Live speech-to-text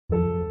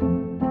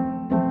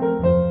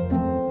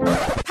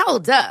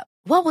Hold up.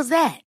 What was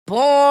that?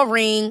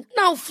 Boring.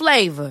 No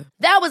flavor.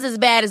 That was as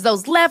bad as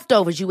those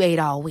leftovers you ate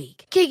all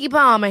week. Keke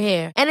Palmer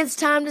here, and it's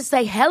time to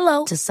say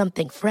hello to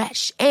something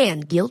fresh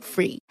and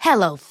guilt-free.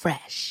 Hello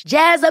Fresh.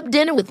 Jazz up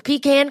dinner with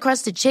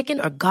pecan-crusted chicken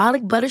or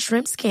garlic butter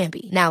shrimp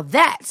scampi. Now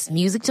that's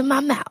music to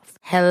my mouth.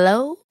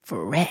 Hello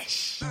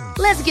Fresh.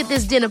 Let's get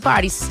this dinner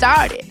party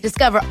started.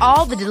 Discover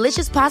all the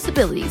delicious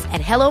possibilities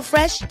at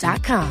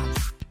hellofresh.com.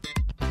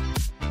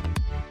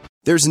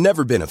 There's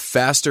never been a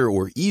faster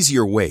or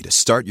easier way to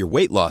start your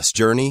weight loss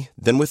journey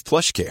than with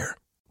PlushCare.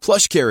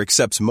 PlushCare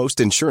accepts most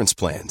insurance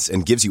plans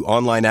and gives you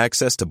online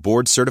access to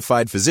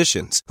board-certified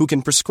physicians who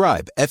can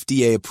prescribe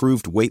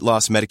FDA-approved weight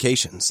loss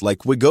medications like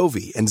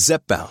Wegovy and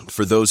Zepbound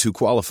for those who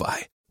qualify.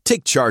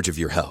 Take charge of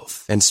your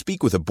health and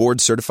speak with a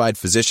board-certified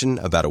physician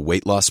about a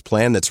weight loss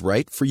plan that's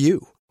right for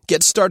you.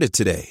 Get started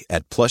today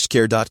at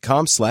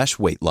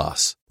plushcare.com/weight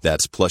loss.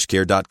 That's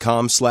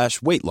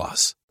plushcare.com/weight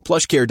loss.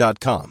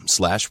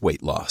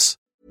 plushcare.com/weight loss.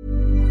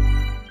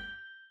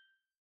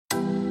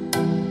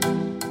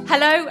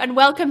 Hello and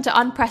welcome to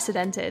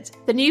Unprecedented,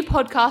 the new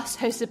podcast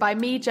hosted by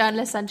me,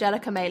 journalist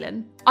Angelica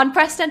Malin.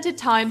 Unprecedented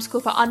times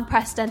call for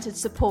unprecedented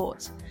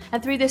support,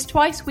 and through this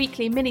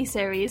twice-weekly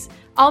mini-series,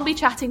 I'll be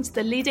chatting to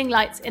the leading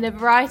lights in a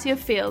variety of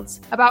fields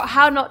about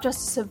how not just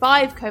to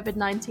survive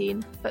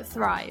COVID-19, but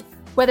thrive.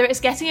 Whether it's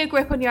getting a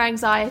grip on your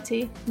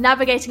anxiety,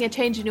 navigating a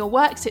change in your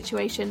work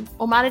situation,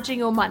 or managing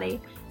your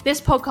money,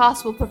 this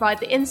podcast will provide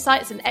the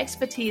insights and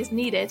expertise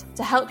needed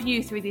to help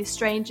you through these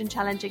strange and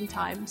challenging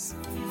times.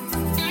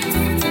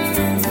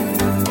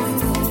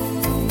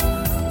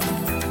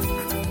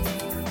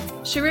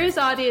 Shahroo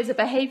Azadi is a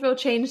behavioural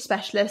change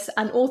specialist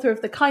and author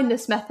of The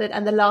Kindness Method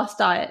and The Last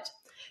Diet.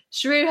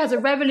 Shahroo has a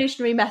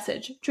revolutionary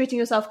message: treating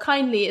yourself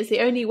kindly is the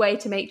only way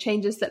to make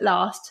changes that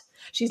last.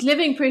 She's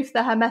living proof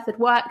that her method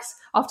works.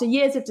 After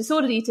years of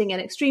disordered eating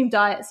and extreme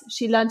diets,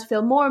 she learned to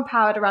feel more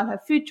empowered around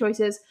her food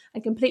choices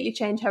and completely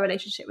change her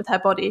relationship with her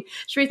body.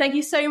 Shahroo, thank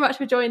you so much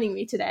for joining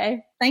me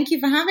today. Thank you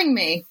for having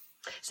me.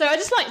 So I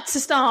just like to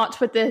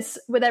start with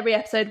every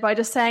episode by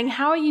just saying,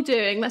 how are you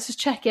doing? Let's just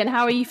check in.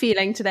 How are you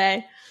feeling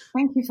today?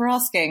 Thank you for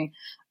asking.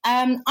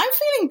 I'm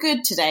feeling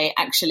good today,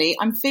 actually.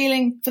 I'm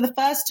feeling, for the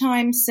first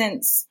time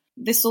since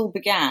this all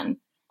began,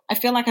 I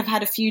feel like I've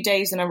had a few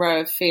days in a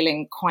row of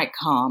feeling quite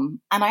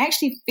calm. And I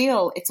actually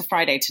feel it's a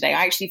Friday today.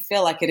 I actually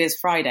feel like it is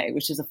Friday,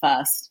 which is a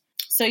first.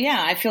 So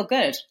yeah, I feel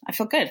good.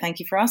 Thank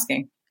you for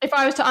asking. If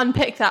I was to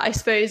unpick that, I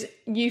suppose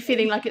you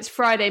feeling like it's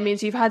Friday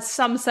means you've had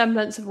some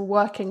semblance of a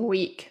working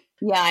week.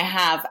 Yeah, I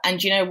have.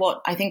 And you know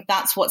what? I think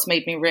that's what's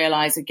made me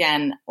realize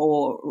again,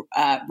 or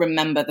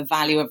remember the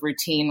value of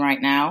routine right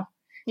now,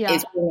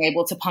 is being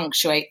able to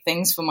punctuate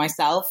things for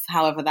myself,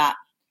 however that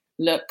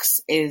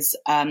looks, is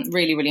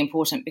really, really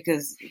important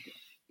because,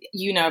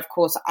 of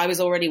course, I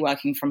was already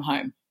working from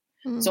home.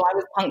 So I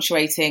was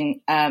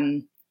punctuating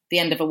the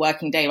end of a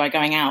working day by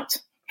going out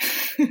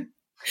a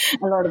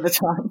lot of the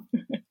time.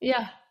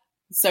 Yeah.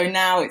 So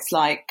now it's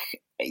like,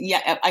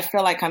 I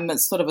feel like I'm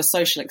sort of a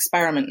social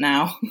experiment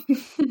now.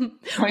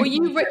 Well,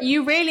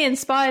 you really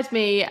inspired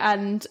me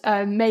and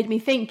made me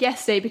think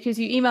yesterday, because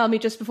you emailed me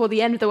just before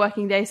the end of the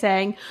working day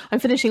saying, I'm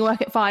finishing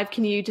work at 5.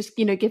 Can you just,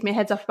 give me a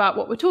heads up about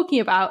what we're talking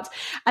about?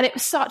 And it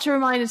was such a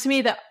reminder to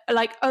me that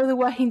the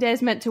working day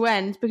is meant to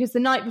end, because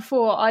the night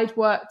before I'd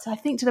worked, I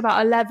think, till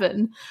about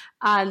 11,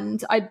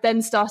 and I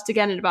then started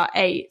again at about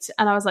 8.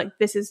 And I was like,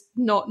 this is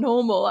not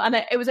normal. And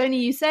it was only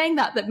you saying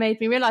that made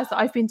me realize that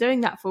I've been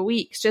doing that for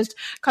weeks, just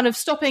kind of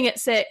stopping at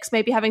 6,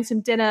 maybe having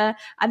some dinner,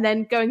 and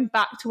then going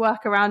back to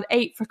work around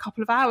 8 for a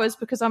couple of hours,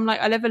 because I'm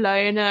like, I live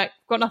alone and I've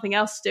got nothing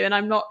else to do, and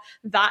I'm not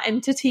that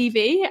into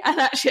TV. And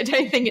actually, I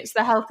don't think it's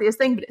the healthiest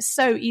thing, but it's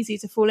so easy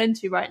to fall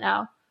into right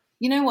now.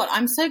 You know what?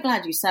 I'm so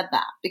glad you said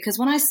that, because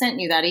when I sent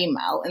you that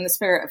email, in the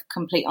spirit of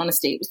complete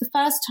honesty, it was the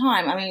first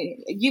time. I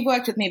mean, you've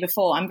worked with me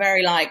before. I'm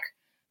very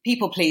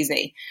people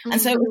pleasy. Mm-hmm.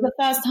 And so it was the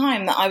first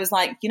time that I was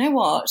like, you know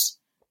what?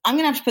 I'm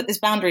going to have to put this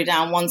boundary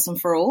down once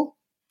and for all.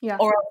 Yeah.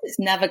 Or else it's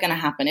never going to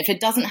happen. If it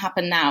doesn't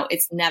happen now,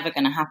 it's never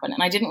going to happen.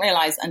 And I didn't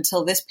realize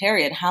until this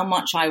period how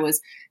much I was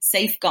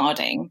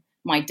safeguarding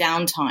my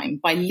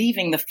downtime by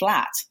leaving the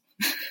flat.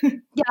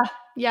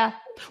 Yeah.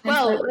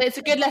 Well, it's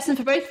a good lesson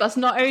for both of us.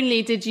 Not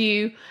only did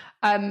you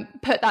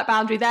put that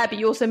boundary there, but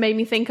you also made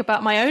me think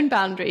about my own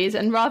boundaries.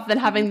 And rather than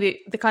having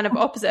the kind of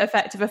opposite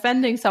effect of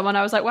offending someone,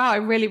 I was like, wow, I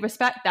really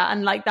respect that.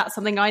 And that's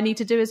something I need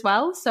to do as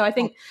well. So I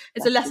think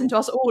it's a lesson to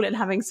us all in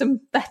having some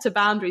better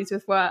boundaries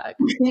with work.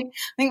 I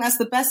think that's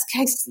the best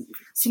case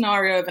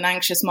scenario of an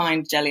anxious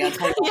mind, Jelly. I'll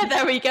tell you. Yeah,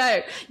 there we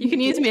go. You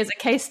can use me as a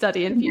case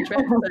study in future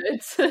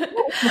episodes.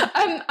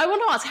 I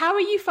want to ask, how are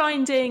you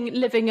finding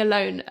living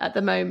alone at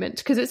the moment?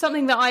 Because it's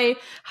something that I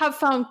have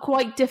found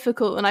quite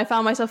difficult, and I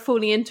found myself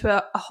falling into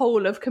a hole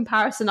of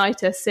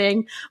comparisonitis,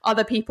 seeing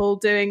other people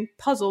doing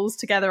puzzles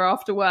together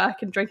after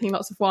work and drinking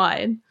lots of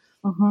wine.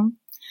 Mm-hmm.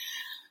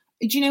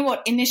 Do you know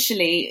what?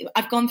 Initially,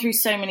 I've gone through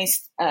so many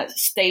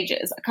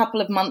stages. A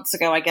couple of months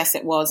ago, I guess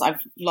it was, I've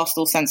lost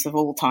all sense of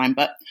all time,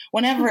 but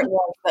whenever it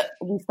was that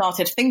we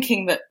started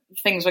thinking that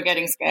things were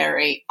getting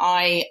scary,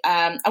 I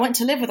went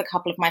to live with a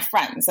couple of my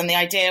friends, and the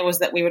idea was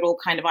that we would all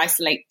kind of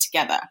isolate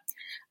together.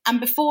 And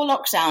before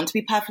lockdown, to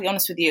be perfectly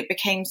honest with you, it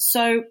became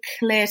so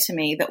clear to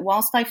me that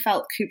whilst I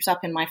felt cooped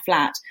up in my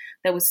flat,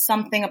 there was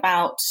something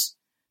about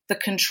the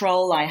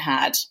control I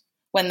had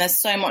when there's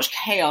so much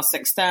chaos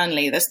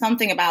externally. There's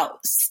something about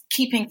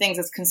keeping things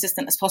as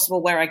consistent as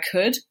possible where I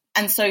could.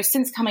 And so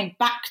since coming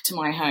back to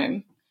my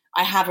home,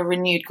 I have a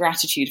renewed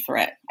gratitude for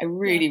it. I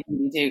really,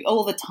 really do.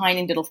 All the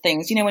tiny little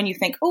things, you know, when you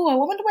think, oh, I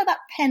wonder where that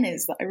pen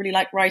is that I really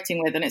like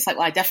writing with. And it's like,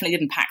 well, I definitely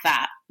didn't pack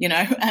that, you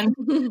know, and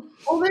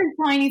all those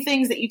tiny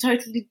things that you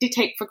totally did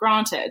take for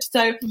granted.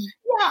 So yeah,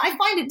 I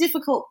find it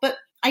difficult, but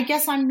I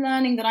guess I'm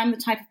learning that I'm the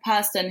type of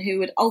person who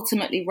would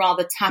ultimately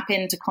rather tap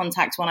into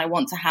contact when I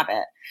want to have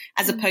it,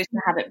 as opposed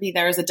to have it be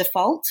there as a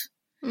default.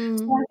 So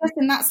I guess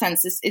in that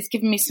sense, it's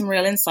given me some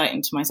real insight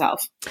into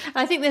myself.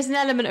 I think there's an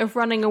element of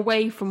running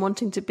away from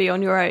wanting to be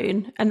on your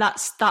own. And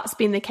that's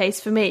been the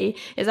case for me,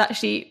 is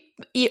actually,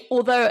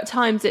 although at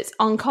times it's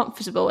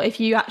uncomfortable, if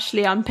you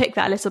actually unpick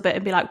that a little bit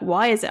and be like,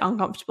 why is it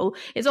uncomfortable?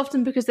 It's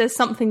often because there's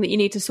something that you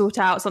need to sort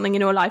out, something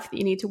in your life that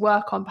you need to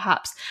work on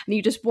perhaps, and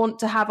you just want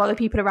to have other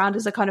people around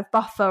as a kind of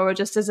buffer or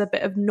just as a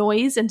bit of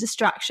noise and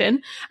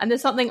distraction. And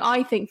there's something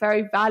I think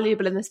very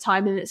valuable in this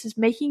time, and it's just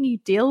making you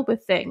deal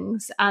with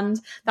things.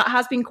 And that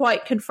has been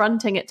quite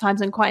confronting at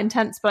times and quite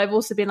intense, but I've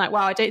also been like,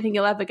 wow, I don't think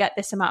you'll ever get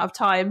this amount of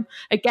time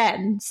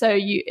again. So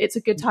it's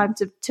a good time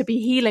to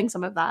be healing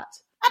some of that.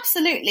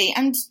 Absolutely.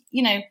 And,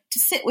 you know, to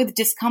sit with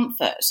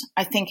discomfort,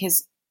 I think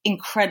is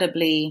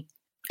incredibly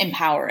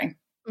empowering.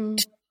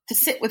 To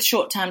sit with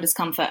short-term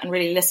discomfort and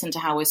really listen to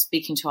how we're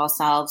speaking to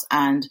ourselves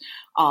and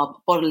our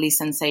bodily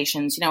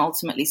sensations. You know,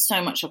 ultimately,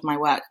 so much of my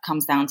work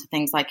comes down to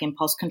things like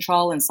impulse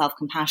control and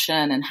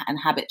self-compassion and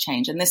habit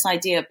change. And this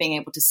idea of being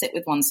able to sit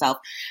with oneself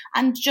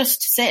and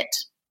just sit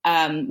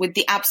with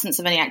the absence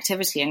of any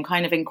activity and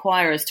kind of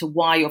inquire as to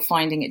why you're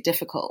finding it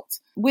difficult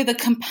with a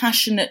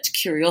compassionate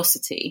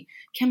curiosity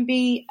can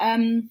be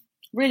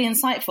really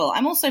insightful.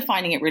 I'm also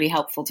finding it really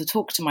helpful to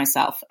talk to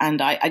myself.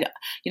 And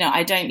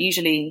I don't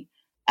usually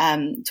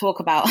talk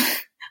about,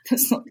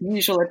 that's not the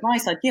usual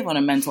advice I'd give on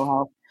a mental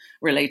health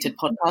related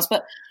podcast,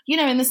 but, you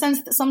know, in the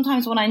sense that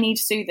sometimes when I need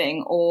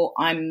soothing or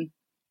I'm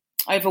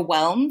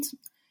overwhelmed,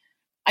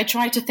 I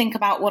try to think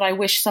about what I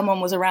wish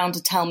someone was around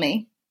to tell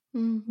me.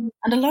 And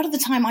a lot of the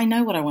time I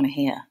know what I want to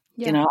hear.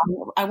 Yeah. You know,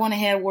 I want to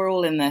hear we're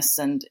all in this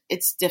and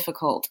it's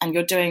difficult and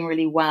you're doing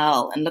really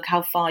well and look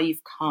how far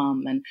you've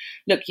come and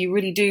look, you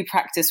really do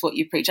practice what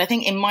you preach. I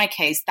think in my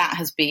case, that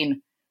has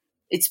been,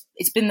 it's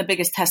been the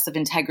biggest test of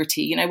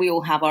integrity. You know, we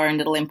all have our own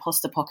little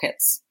imposter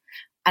pockets.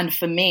 And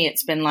for me,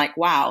 it's been like,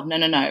 wow,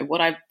 no.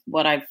 What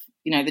I've,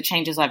 you know, the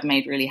changes I've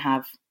made really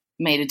have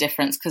made a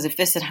difference. Because if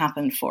this had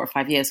happened 4 or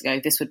 5 years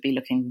ago, this would be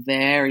looking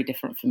very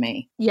different for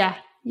me. Yeah,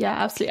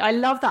 absolutely. I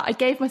love that. I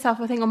gave myself,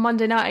 I think on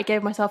Monday night, I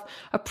gave myself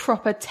a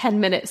proper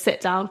 10-minute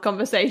sit-down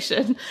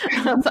conversation.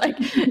 And I was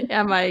like,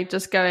 am I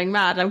just going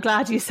mad? I'm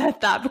glad you said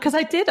that, because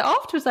I did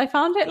afterwards. I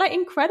found it like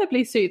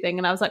incredibly soothing.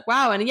 And I was like,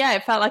 wow. And yeah,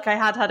 it felt like I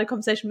had a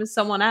conversation with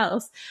someone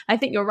else. I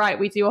think you're right.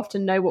 We do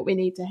often know what we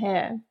need to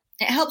hear.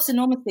 It helps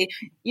enormously.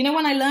 You know,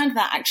 when I learned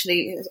that,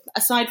 actually,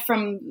 aside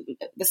from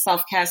the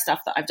self-care stuff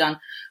that I've done,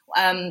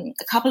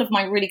 a couple of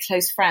my really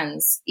close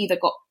friends either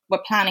were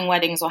planning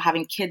weddings or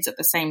having kids at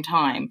the same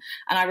time.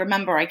 And I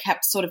remember I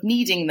kept sort of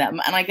needing them.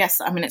 And I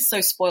guess, I mean, it's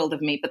so spoiled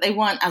of me, but they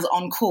weren't as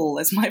on call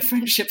as my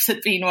friendships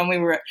had been when we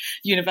were at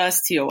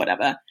university or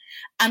whatever.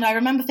 And I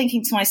remember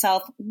thinking to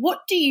myself, what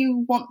do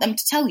you want them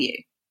to tell you?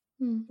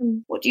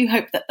 What do you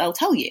hope that they'll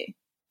tell you?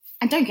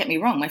 And don't get me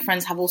wrong, my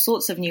friends have all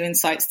sorts of new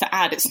insights to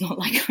add. It's not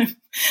like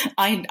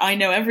I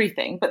know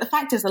everything. But the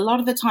fact is, a lot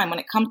of the time when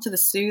it comes to the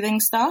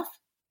soothing stuff,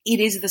 it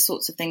is the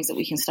sorts of things that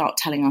we can start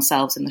telling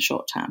ourselves in the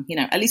short term, you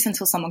know, at least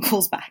until someone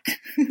calls back.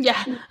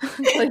 Yeah,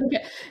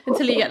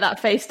 until you get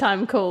that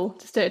FaceTime call,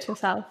 just do it to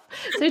yourself.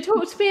 So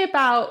talk to me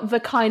about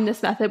the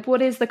kindness method.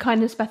 What is the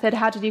kindness method?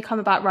 How did you come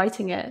about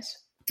writing it?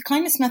 The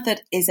kindness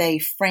method is a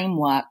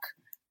framework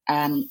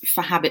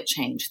for habit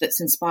change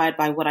that's inspired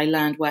by what I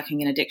learned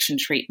working in addiction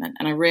treatment.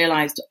 And I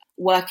realized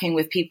working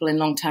with people in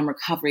long-term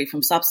recovery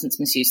from substance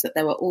misuse that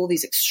there were all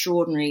these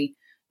extraordinary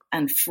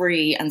and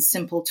free and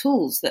simple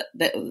tools that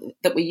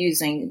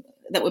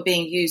were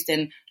being used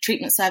in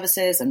treatment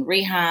services and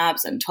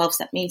rehabs and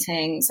 12-step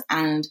meetings.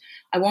 And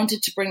I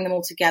wanted to bring them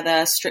all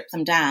together, strip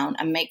them down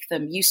and make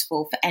them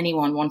useful for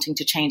anyone wanting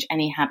to change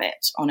any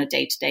habit on a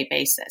day-to-day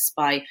basis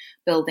by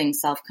building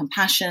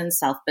self-compassion,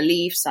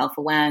 self-belief,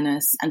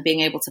 self-awareness, and being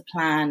able to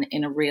plan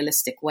in a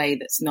realistic way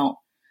that's not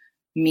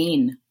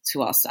mean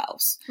to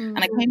ourselves. And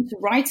I came to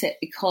write it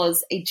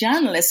because a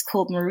journalist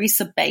called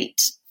Marisa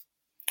Bate,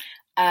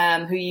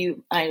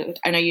 who I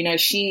know you know,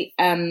 she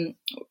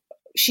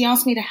she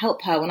asked me to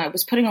help her when I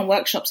was putting on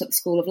workshops at the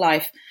School of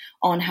Life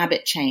on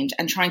habit change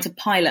and trying to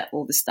pilot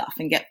all this stuff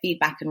and get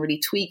feedback and really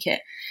tweak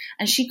it.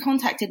 And she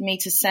contacted me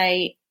to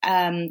say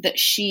that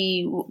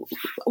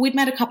we'd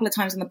met a couple of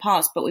times in the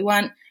past, but we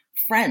weren't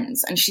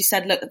friends. And she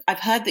said, look, I've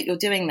heard that you're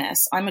doing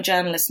this. I'm a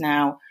journalist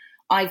now.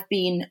 I've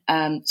been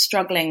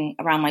struggling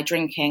around my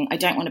drinking. I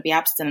don't want to be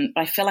abstinent,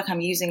 but I feel like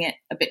I'm using it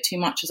a bit too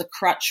much as a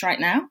crutch right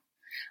now.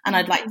 And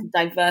I'd like to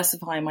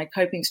diversify my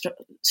coping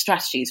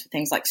strategies for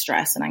things like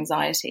stress and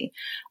anxiety.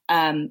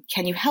 Can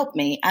you help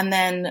me? And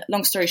then,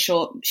 long story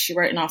short, she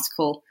wrote an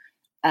article.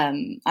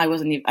 I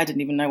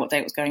didn't even know what day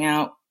it was going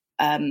out.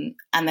 And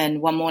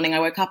then one morning I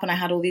woke up and I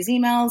had all these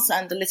emails,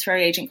 and the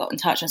literary agent got in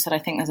touch and said, I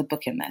think there's a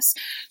book in this.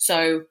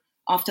 So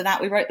after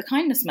that, we wrote The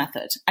Kindness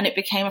Method, and it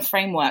became a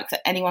framework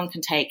that anyone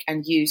can take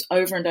and use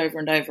over and over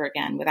and over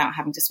again without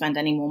having to spend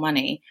any more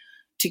money,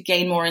 to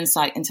gain more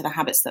insight into the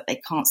habits that they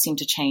can't seem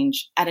to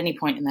change at any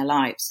point in their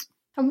lives.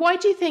 And why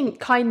do you think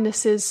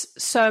kindness is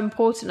so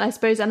important, I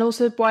suppose, and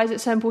also why is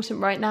it so important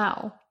right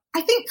now?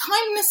 I think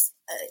kindness,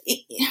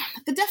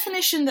 the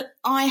definition that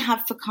I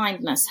have for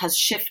kindness has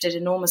shifted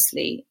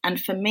enormously. And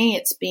for me,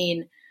 it's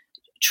been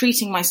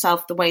treating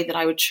myself the way that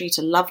I would treat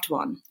a loved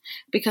one,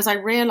 because I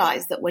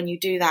realize that when you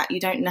do that,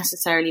 you don't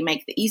necessarily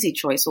make the easy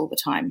choice all the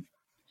time.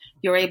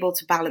 You're able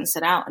to balance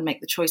it out and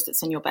make the choice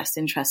that's in your best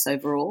interests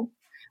overall,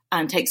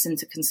 and takes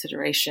into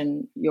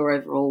consideration your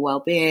overall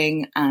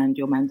well-being and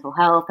your mental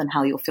health and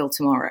how you'll feel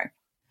tomorrow.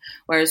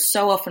 Whereas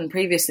so often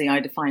previously I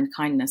defined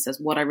kindness as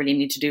what I really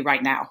need to do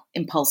right now,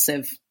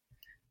 impulsive,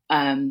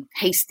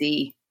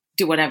 hasty,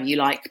 do whatever you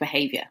like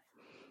behavior.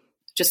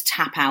 Just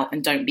tap out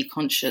and don't be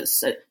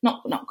conscious.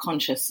 Not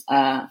conscious.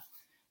 I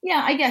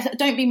guess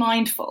don't be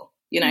mindful,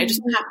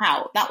 just tap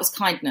out. That was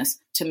kindness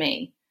to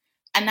me.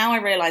 And now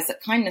I realize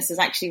that kindness is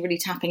actually really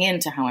tapping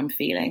into how I'm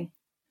feeling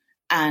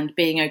and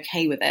being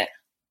okay with it.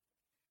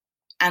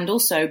 And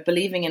also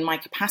believing in my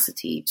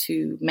capacity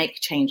to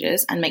make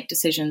changes and make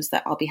decisions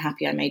that I'll be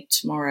happy I made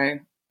tomorrow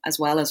as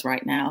well as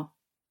right now.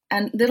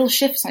 And little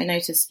shifts I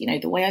notice, the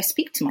way I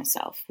speak to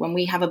myself. When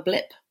we have a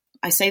blip,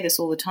 I say this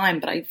all the time,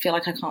 but I feel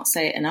like I can't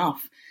say it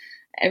enough.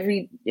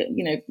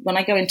 When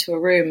I go into a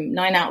room,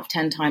 9 out of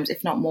 10 times,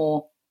 if not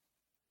more,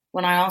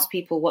 when I ask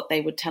people what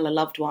they would tell a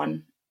loved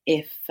one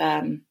if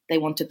they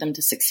wanted them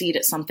to succeed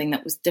at something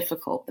that was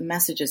difficult, the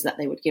messages that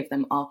they would give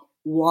them are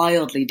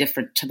wildly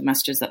different to the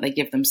messages that they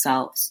give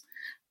themselves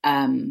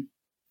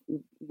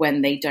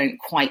when they don't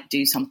quite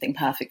do something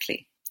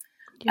perfectly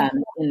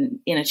in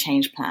a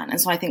change plan.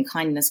 And so I think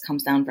kindness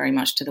comes down very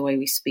much to the way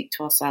we speak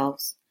to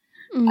ourselves,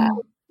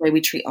 the way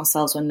we treat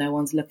ourselves when no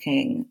one's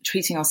looking,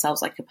 treating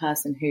ourselves like a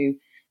person who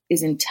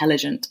is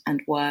intelligent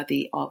and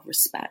worthy of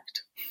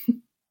respect.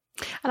 And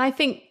I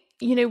think,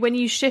 when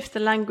you shift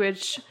the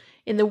language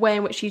in the way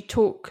in which you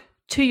talk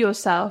to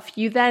yourself,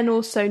 you then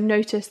also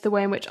notice the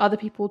way in which other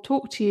people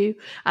talk to you.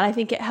 And I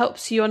think it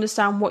helps you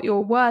understand what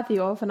you're worthy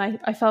of. And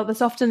I felt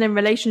this often in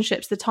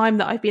relationships, the time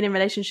that I've been in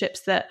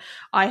relationships, that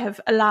I have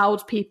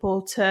allowed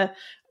people to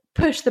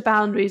push the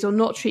boundaries or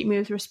not treat me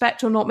with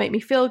respect or not make me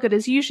feel good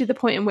is usually the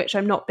point in which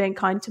I'm not being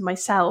kind to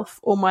myself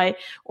or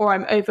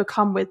I'm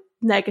overcome with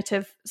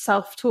negative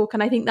self-talk.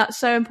 And I think that's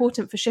so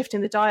important for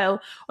shifting the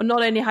dial on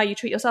not only how you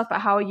treat yourself,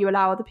 but how you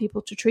allow other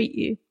people to treat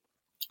you.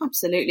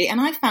 Absolutely.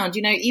 And I found,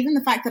 even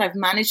the fact that I've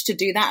managed to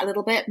do that a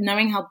little bit,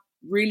 knowing how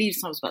really,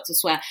 I was about to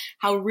swear,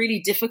 how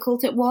really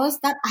difficult it was,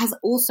 that has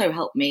also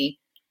helped me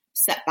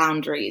set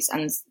boundaries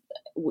and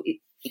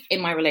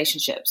in my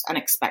relationships and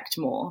expect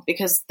more.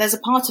 Because there's a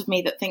part of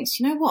me that thinks,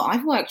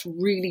 I've worked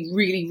really,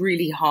 really,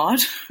 really hard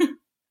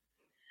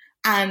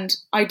and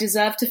I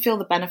deserve to feel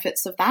the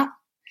benefits of that.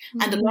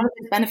 And a lot of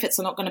the benefits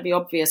are not going to be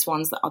obvious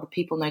ones that other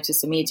people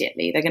notice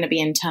immediately. They're going to be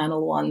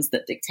internal ones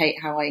that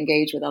dictate how I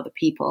engage with other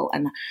people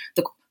and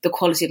the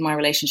quality of my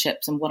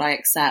relationships and what I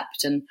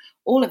accept and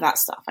all of that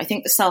stuff. I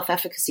think the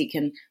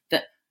self-efficacy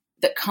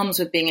that comes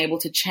with being able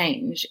to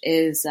change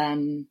is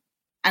and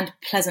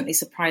pleasantly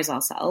surprise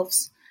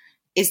ourselves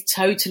is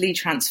totally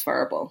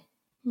transferable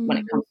when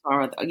it comes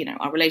to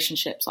our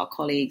relationships, our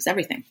colleagues,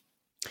 everything.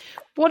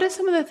 What are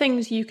some of the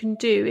things you can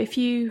do if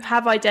you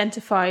have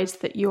identified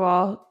that you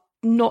are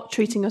not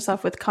treating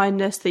yourself with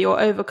kindness, that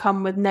you're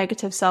overcome with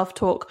negative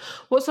self-talk?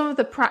 What are some of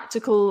the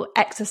practical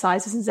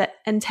exercises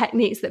and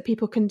techniques that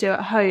people can do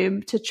at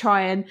home to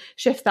try and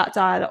shift that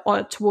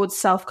dial towards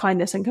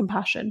self-kindness and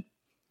compassion?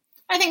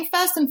 I think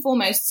first and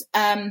foremost,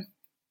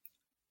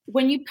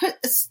 when you put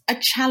a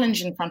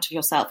challenge in front of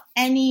yourself,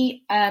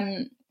 any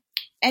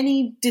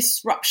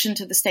disruption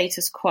to the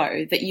status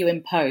quo that you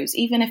impose,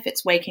 even if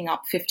it's waking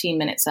up 15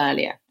 minutes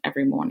earlier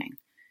every morning,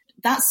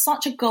 that's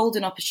such a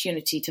golden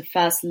opportunity to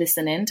first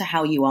listen in to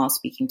how you are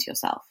speaking to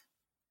yourself.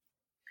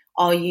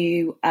 Are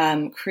you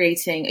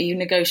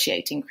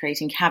negotiating,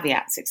 creating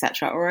caveats,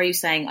 etc.? Or are you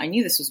saying, I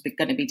knew this was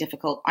going to be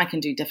difficult. I can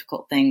do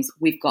difficult things.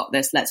 We've got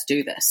this. Let's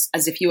do this,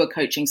 as if you were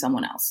coaching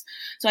someone else.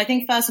 So I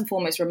think first and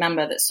foremost,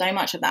 remember that so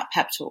much of that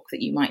pep talk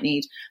that you might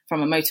need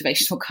from a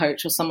motivational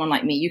coach or someone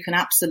like me, you can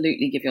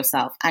absolutely give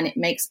yourself, and it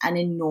makes an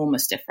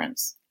enormous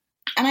difference.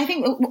 And I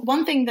think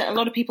one thing that a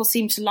lot of people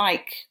seem to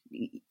like,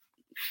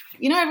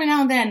 every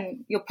now and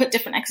then you'll put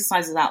different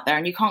exercises out there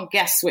and you can't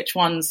guess which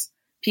ones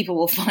people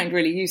will find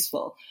really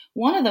useful.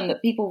 One of them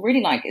that people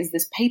really like is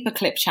this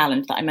paperclip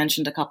challenge that I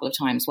mentioned a couple of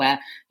times, where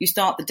you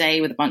start the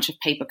day with a bunch of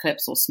paper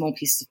clips or small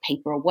pieces of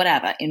paper or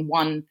whatever in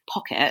one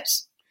pocket.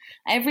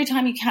 Every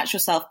time you catch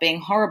yourself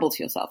being horrible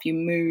to yourself, you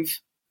move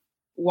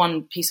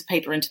one piece of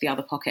paper into the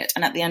other pocket.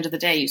 And at the end of the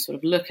day, you sort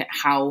of look at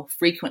how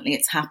frequently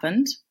it's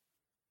happened.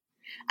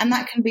 And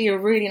that can be a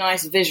really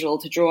nice visual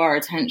to draw our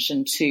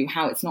attention to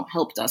how it's not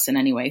helped us in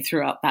any way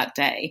throughout that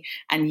day.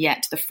 And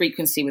yet the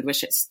frequency with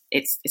which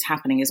it's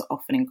happening is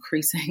often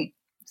increasing.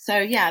 So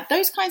yeah,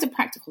 those kinds of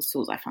practical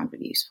tools I find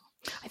really useful.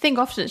 I think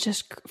often it's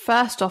just,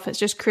 first off, it's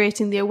just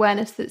creating the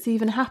awareness that's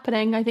even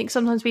happening. I think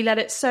sometimes we let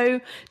it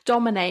so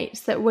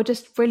dominate that we're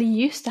just really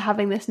used to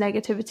having this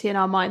negativity in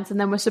our minds. And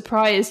then we're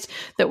surprised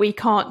that we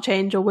can't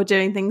change, or we're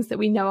doing things that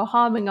we know are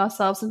harming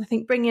ourselves. And I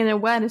think bringing in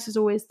awareness is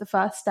always the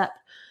first step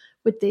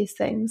with these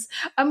things.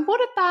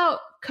 What about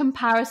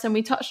comparison?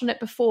 We touched on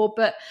it before,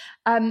 but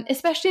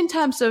especially in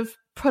terms of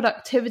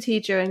productivity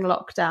during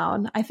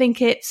lockdown, I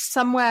think it's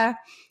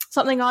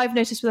something I've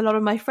noticed with a lot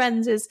of my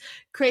friends is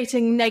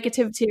creating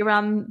negativity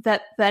around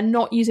that they're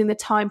not using the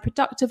time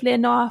productively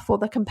enough, or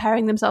they're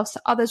comparing themselves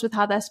to others with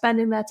how they're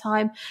spending their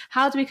time.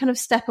 How do we kind of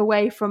step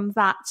away from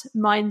that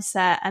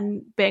mindset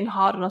and being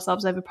hard on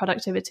ourselves over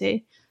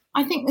productivity?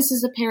 I think this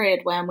is a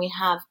period when we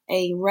have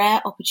a rare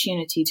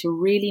opportunity to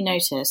really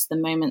notice the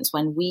moments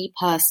when we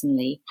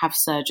personally have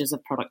surges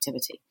of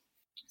productivity.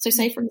 So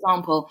say, for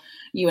example,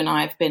 you and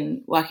I have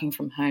been working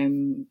from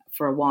home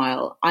for a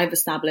while. I've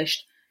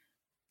established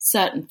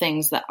certain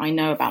things that I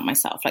know about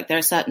myself. Like there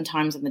are certain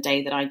times in the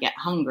day that I get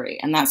hungry,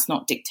 and that's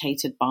not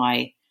dictated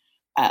by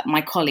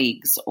my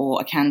colleagues or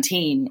a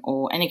canteen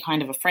or any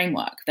kind of a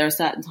framework. There are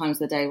certain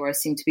times of the day where I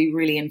seem to be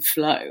really in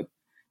flow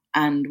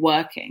and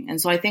working.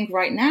 And so I think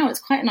right now it's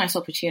quite a nice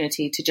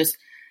opportunity to just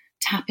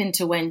tap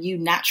into when you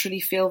naturally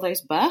feel those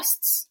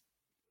bursts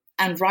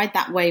and ride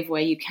that wave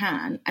where you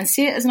can, and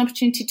see it as an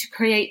opportunity to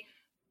create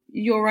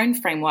your own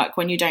framework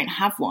when you don't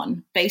have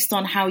one, based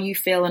on how you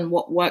feel and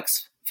what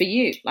works for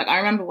you. Like I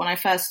remember when I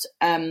first,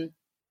 when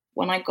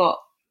I got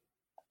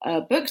a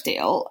book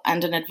deal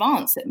and an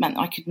advance, it meant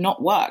I could not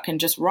work and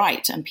just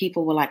write. And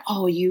people were like,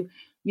 oh, you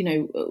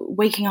know,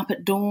 waking up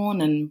at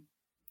dawn and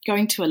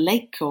going to a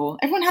lake, or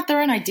everyone had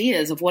their own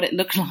ideas of what it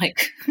looked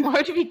like. Why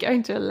would you be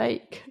going to a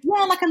lake?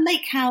 Yeah, like a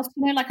lake house,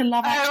 like a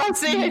love. Oh, I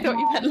see. I thought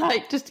you meant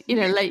like just,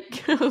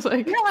 lake. I was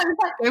like, no, I was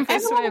like, going for a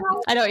swim.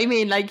 I know what you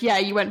mean. Like, yeah,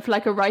 you went for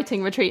like a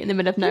writing retreat in the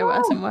middle of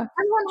nowhere somewhere.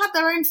 Everyone had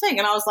their own thing.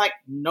 And I was like,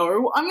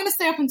 no, I'm going to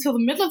stay up until the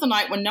middle of the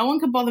night when no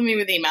one can bother me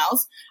with emails.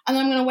 And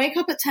I'm going to wake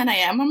up at 10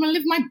 a.m. I'm going to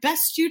live my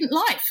best student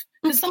life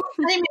because someone's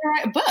paying me to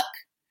write a book.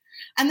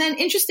 And then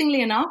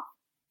interestingly enough,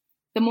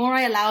 the more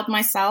I allowed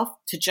myself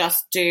to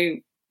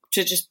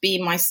just be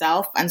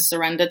myself and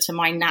surrender to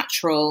my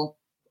natural,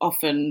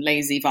 often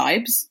lazy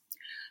vibes,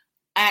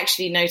 I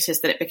actually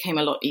noticed that it became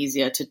a lot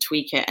easier to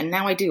tweak it. And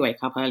now I do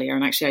wake up earlier,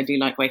 and actually I do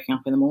like waking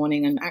up in the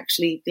morning, and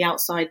actually the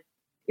outside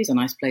is a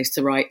nice place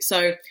to write.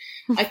 So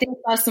I think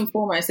first and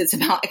foremost, it's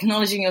about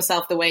acknowledging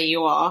yourself the way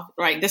you are,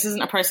 right? This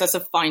isn't a process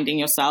of finding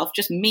yourself.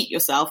 Just meet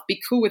yourself,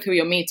 be cool with who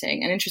you're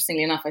meeting. And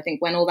interestingly enough, I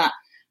think when all that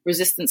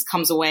resistance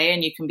comes away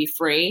and you can be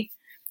free,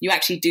 you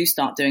actually do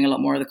start doing a lot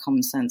more of the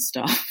common sense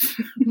stuff.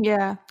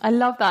 Yeah, I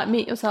love that.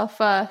 Meet yourself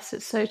first.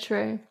 It's so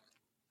true.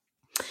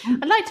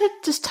 I'd like to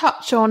just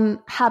touch on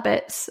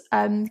habits,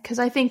 because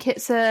I think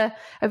it's a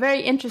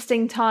very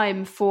interesting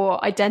time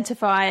for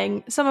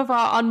identifying some of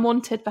our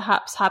unwanted,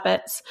 perhaps,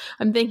 habits.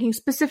 I'm thinking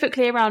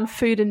specifically around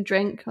food and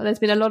drink. There's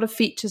been a lot of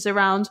features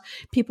around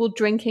people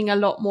drinking a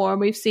lot more, and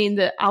we've seen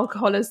that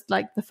alcohol is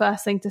like the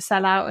first thing to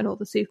sell out in all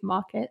the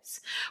supermarkets.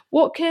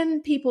 What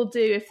can people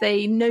do if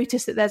they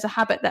notice that there's a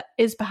habit that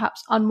is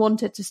perhaps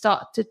unwanted to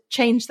start to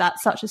change that,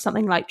 such as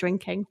something like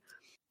drinking?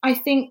 I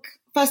think,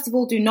 first of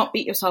all, do not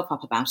beat yourself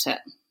up about it.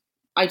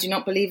 I do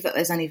not believe that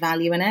there's any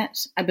value in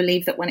it. I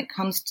believe that when it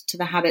comes to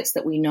the habits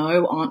that we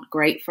know aren't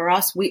great for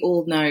us, we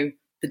all know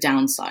the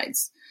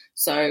downsides.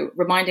 So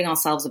reminding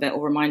ourselves of it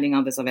or reminding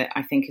others of it,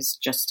 I think is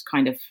just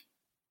kind of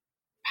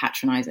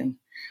patronizing.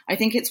 I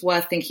think it's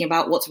worth thinking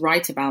about what's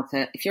right about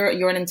it. If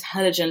you're an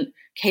intelligent,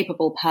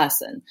 capable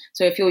person,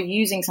 so if you're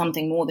using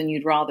something more than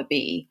you'd rather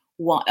be,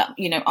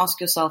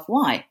 ask yourself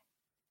why.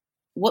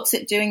 What's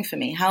it doing for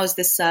me? How is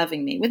this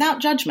serving me?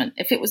 Without judgment.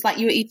 If it was like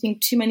you were eating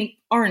too many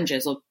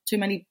oranges or too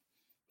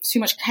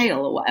much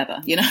kale or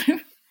whatever,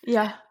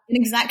 Yeah. In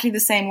exactly the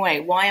same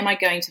way. Why am I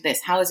going to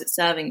this? How is it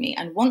serving me?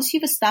 And once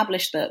you've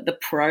established the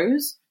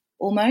pros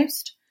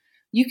almost,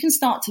 you can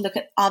start to look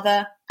at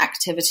other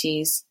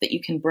activities that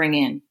you can bring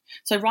in.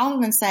 So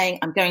rather than saying,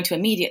 I'm going to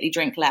immediately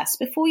drink less,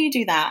 before you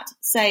do that,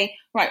 say,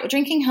 right, well,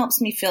 drinking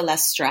helps me feel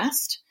less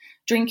stressed.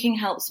 Drinking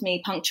helps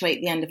me punctuate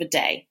the end of a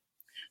day.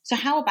 So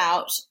how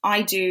about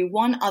I do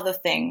one other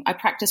thing? I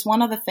practice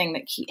one other thing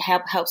that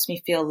helps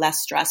me feel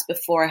less stressed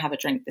before I have a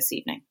drink this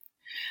evening.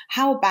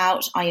 How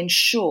about I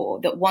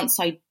ensure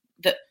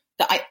that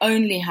that I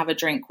only have a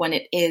drink when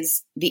it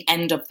is the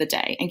end of the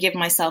day, and give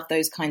myself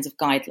those kinds of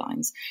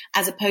guidelines,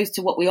 as opposed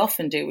to what we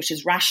often do, which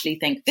is rashly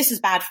think, this is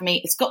bad for me,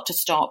 it's got to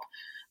stop.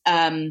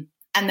 And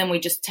then we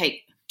just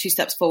take 2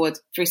 steps forward,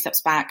 3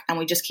 steps back, and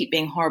we just keep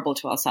being horrible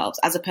to ourselves,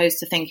 as opposed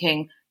to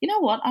thinking, you know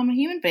what, I'm a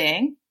human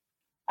being,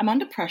 I'm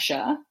under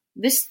pressure,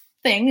 this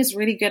thing is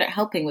really good at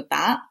helping with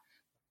that.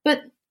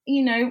 But,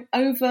 you know,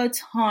 over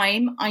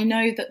time, I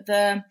know that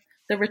the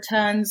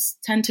returns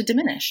tend to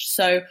diminish.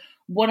 So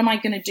what am I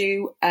going to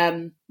do?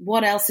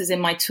 What else is in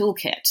my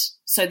toolkit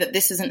so that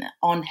this isn't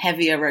on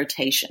heavier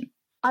rotation?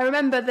 I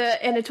remember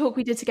that in a talk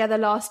we did together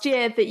last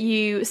year that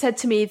you said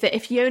to me that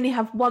if you only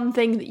have one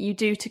thing that you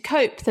do to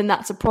cope, then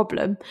that's a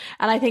problem.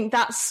 And I think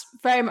that's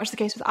very much the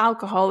case with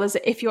alcohol, is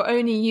that if you're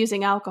only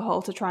using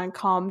alcohol to try and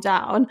calm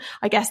down,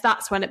 I guess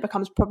that's when it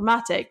becomes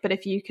problematic. But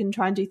if you can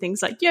try and do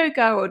things like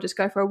yoga or just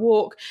go for a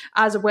walk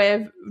as a way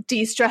of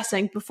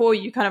de-stressing before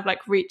you kind of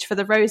like reach for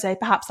the rosé,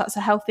 perhaps that's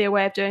a healthier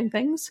way of doing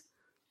things.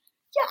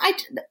 I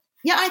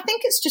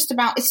think it's just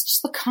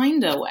the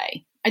kinder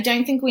way. I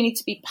don't think we need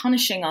to be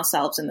punishing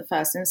ourselves in the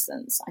first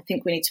instance. I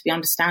think we need to be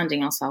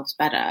understanding ourselves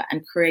better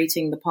and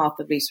creating the path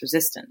of least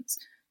resistance.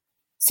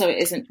 So it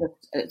isn't just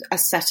a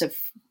set of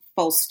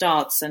false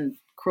starts and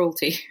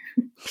cruelty.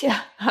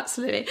 Yeah,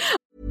 absolutely.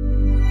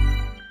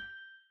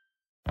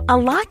 A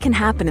lot can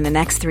happen in the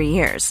next 3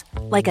 years.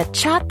 Like a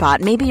chatbot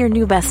may be your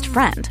new best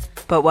friend.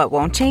 But what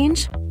won't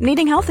change?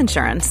 Needing health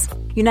insurance.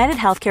 United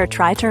Healthcare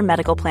Tri-Term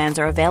Medical Plans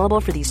are available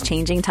for these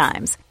changing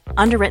times.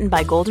 Underwritten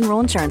by Golden Rule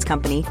Insurance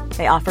Company,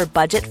 they offer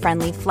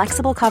budget-friendly,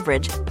 flexible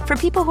coverage for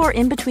people who are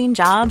in between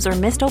jobs or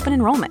missed open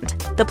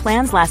enrollment. The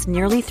plans last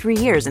nearly 3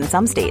 years in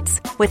some states,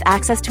 with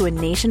access to a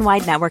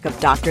nationwide network of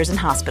doctors and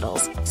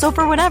hospitals. So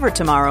for whatever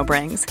tomorrow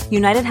brings,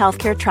 United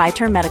Healthcare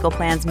Tri-Term Medical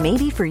Plans may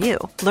be for you.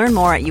 Learn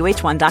more at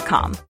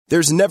uh1.com.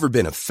 There's never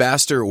been a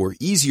faster or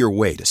easier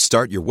way to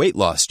start your weight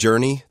loss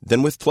journey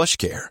than with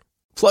PlushCare.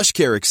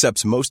 PlushCare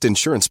accepts most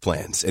insurance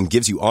plans and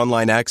gives you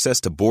online access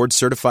to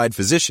board-certified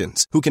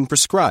physicians who can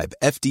prescribe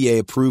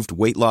FDA-approved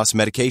weight loss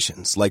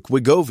medications like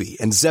Wegovy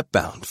and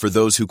Zepbound for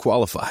those who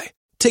qualify.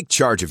 Take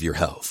charge of your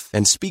health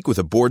and speak with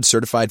a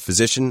board-certified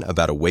physician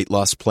about a weight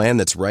loss plan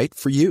that's right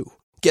for you.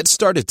 Get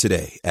started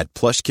today at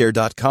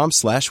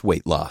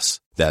plushcare.com/weight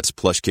loss. That's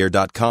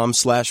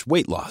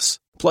plushcare.com/weight loss.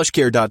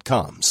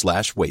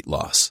 plushcare.com/weight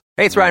loss.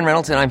 Hey, it's Ryan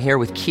Reynolds, and I'm here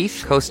with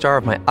Keith, co-star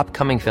of my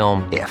upcoming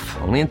film, If,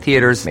 only in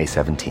theaters May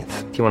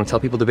 17th. Do you want to tell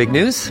people the big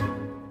news?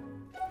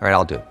 All right,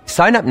 I'll do it.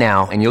 Sign up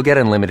now and you'll get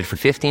unlimited for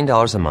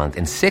 $15 a month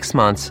and 6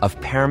 months of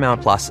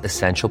Paramount Plus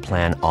Essential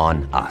Plan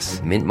on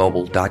us.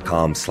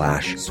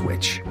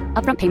 MintMobile.com/switch.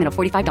 Upfront payment of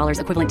 $45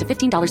 equivalent to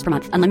 $15 per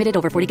month. Unlimited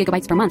over 40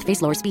 gigabytes per month.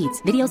 Face lower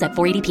speeds. Videos at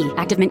 480p.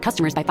 Active Mint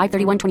customers by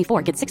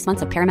 531.24 get 6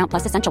 months of Paramount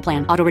Plus Essential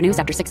Plan. Auto renews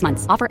after 6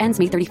 months. Offer ends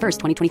May 31st,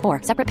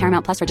 2024. Separate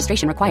Paramount Plus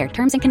registration required.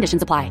 Terms and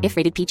conditions apply if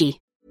rated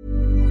PG.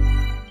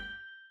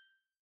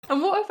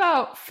 And what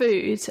about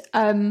food?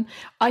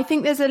 I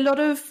think there's a lot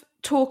of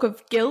talk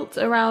of guilt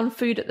around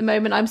food at the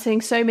moment. I'm seeing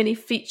so many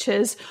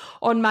features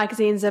on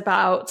magazines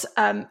about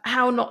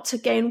how not to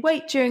gain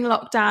weight during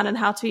lockdown and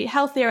how to eat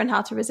healthier and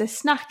how to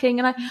resist snacking.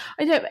 And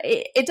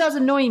it does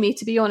annoy me,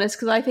 to be honest,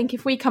 because I think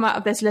if we come out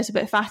of this a little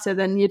bit fatter,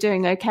 then you're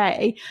doing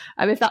okay.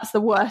 If that's the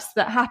worst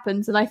that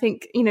happens. And I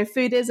think, you know,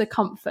 food is a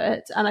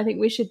comfort, and I think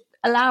we should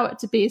allow it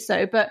to be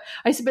so. But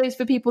I suppose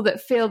for people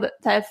that feel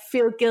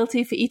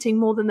guilty for eating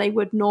more than they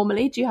would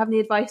normally, do you have any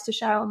advice to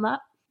share on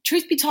that?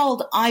 Truth be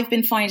told, I've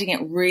been finding it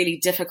really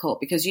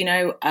difficult because, you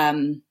know,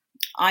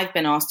 I've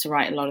been asked to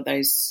write a lot of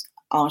those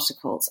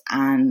articles,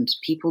 and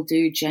people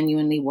do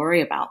genuinely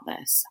worry about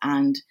this,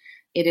 and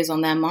it is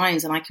on their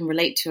minds, and I can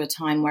relate to a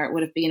time where it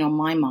would have been on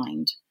my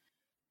mind.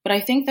 But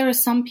I think there are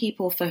some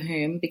people for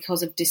whom,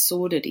 because of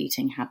disordered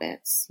eating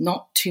habits,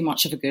 not too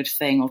much of a good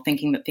thing or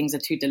thinking that things are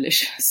too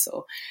delicious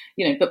or,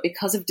 you know, but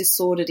because of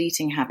disordered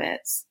eating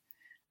habits,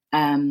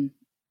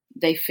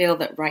 they feel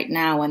that right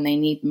now, when they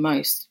need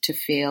most to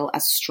feel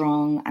as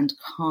strong and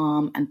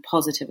calm and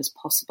positive as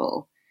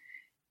possible,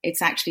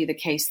 it's actually the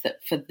case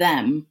that for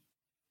them,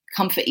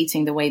 comfort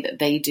eating the way that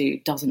they do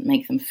doesn't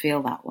make them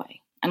feel that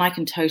way. And I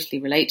can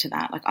totally relate to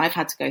that. Like, I've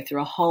had to go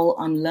through a whole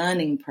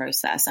unlearning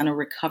process and a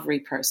recovery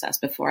process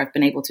before I've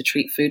been able to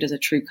treat food as a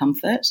true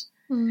comfort.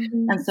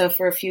 Mm-hmm. And so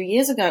for a few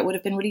years ago, it would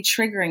have been really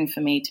triggering for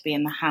me to be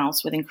in the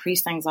house with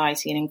increased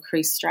anxiety and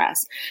increased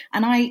stress.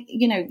 And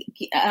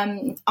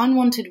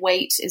unwanted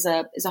weight is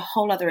a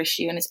whole other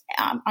issue. And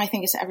I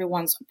think it's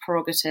everyone's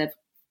prerogative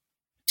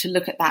to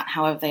look at that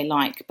however they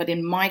like. But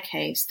in my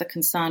case, the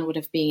concern would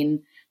have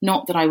been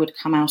not that I would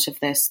come out of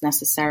this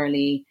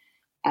necessarily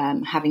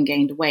having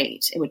gained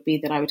weight. It would be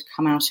that I would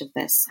come out of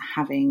this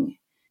having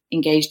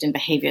engaged in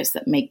behaviors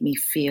that make me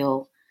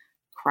feel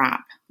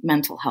crap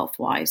mental health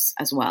wise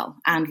as well,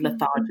 and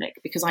lethargic,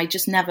 because I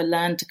just never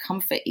learned to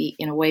comfort eat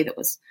in a way that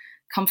was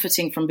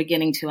comforting from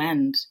beginning to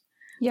end.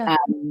 Yeah.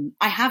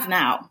 I have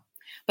now.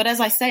 But as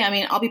I say, I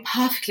mean, I'll be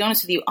perfectly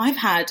honest with you, I've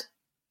had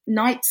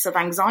nights of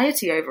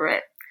anxiety over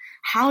it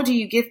how do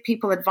you give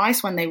people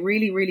advice when they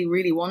really, really,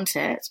 really want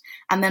it?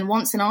 And then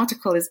once an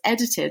article is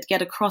edited,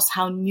 get across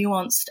how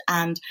nuanced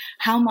and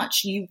how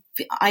much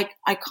I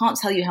can't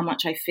tell you how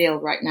much I feel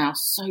right now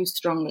so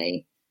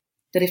strongly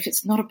that if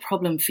it's not a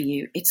problem for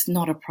you, it's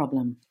not a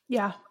problem.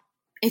 Yeah.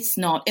 It's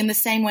not. In the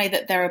same way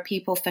that there are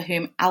people for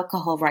whom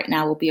alcohol right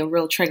now will be a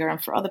real trigger,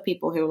 and for other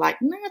people who are like,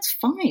 no, it's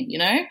fine, you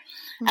know?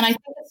 Mm-hmm. And I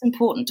think it's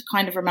important to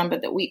kind of remember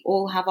that we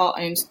all have our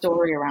own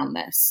story around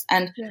this.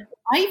 And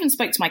I even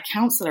spoke to my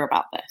counselor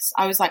about this.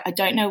 I was like, I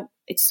don't know.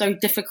 It's so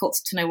difficult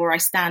to know where I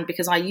stand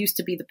because I used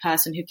to be the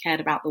person who cared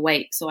about the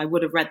weight. So I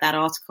would have read that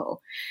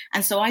article.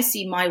 And so I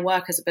see my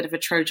work as a bit of a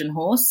Trojan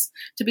horse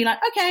to be like,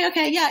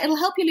 okay, yeah, it'll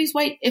help you lose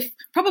weight if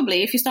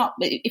you stop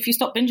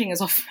binging as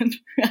often,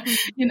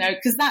 you know,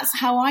 because that's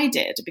how I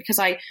did, because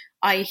I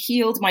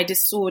healed my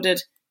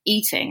disordered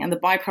eating and the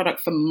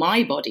byproduct for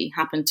my body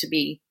happened to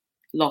be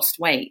lost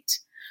weight.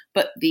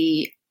 But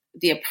the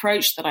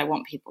approach that I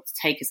want people to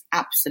take is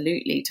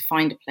absolutely to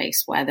find a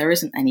place where there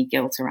isn't any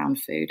guilt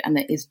around food and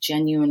there is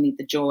genuinely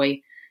the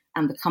joy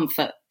and the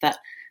comfort that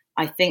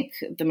I think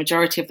the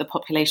majority of the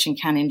population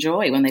can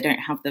enjoy when they don't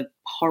have the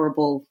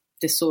horrible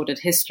disordered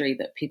history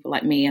that people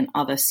like me and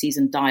other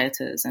seasoned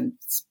dieters and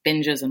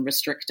bingers and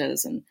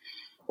restrictors and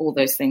all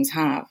those things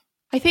have.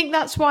 I think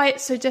that's why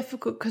it's so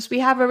difficult, because we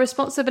have a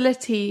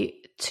responsibility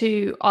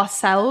to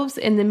ourselves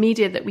in the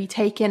media that we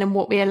take in and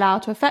what we allow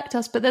to affect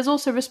us. But there's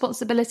also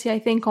responsibility, I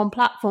think, on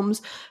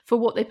platforms for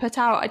what they put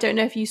out. I don't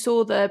know if you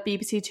saw the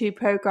BBC Two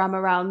programme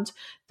around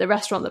the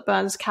restaurant that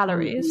burns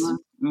calories.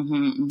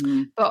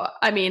 But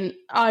I mean,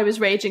 I was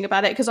raging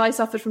about it because I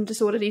suffered from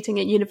disordered eating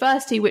at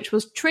university, which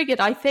was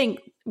triggered, I think,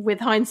 with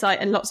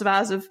hindsight and lots of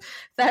hours of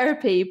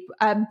therapy,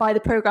 by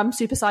the programme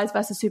Super Size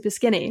versus Super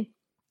Skinny.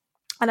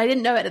 And I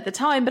didn't know it at the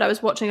time, but I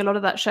was watching a lot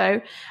of that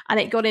show and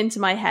it got into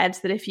my head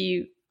that if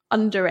you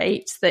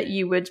underate, that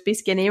you would be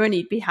skinnier and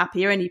you'd be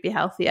happier and you'd be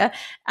healthier.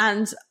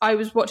 And I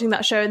was watching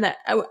that show, and that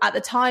at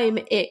the time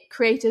it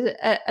created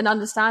an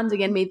understanding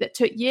in me that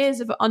took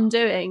years of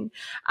undoing.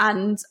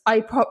 And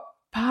I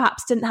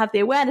perhaps didn't have the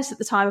awareness at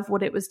the time of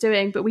what it was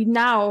doing, but we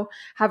now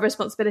have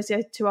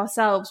responsibility to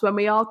ourselves when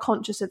we are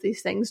conscious of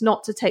these things,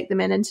 not to take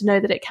them in and to know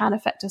that it can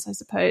affect us, I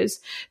suppose.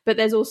 But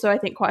there's also, I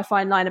think, quite a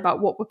fine line about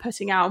what we're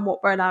putting out and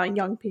what we're allowing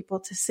young people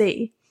to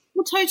see.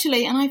 Well,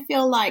 totally. And I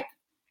feel like,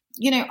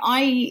 you know,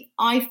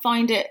 I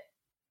find it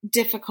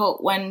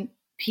difficult when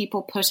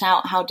people put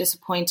out how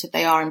disappointed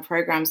they are in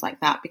programs like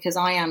that, because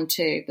I am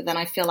too. But then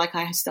I feel like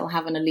I still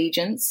have an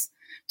allegiance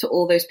to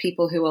all those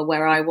people who are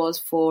where I was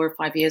 4 or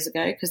 5 years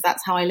ago, because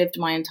that's how I lived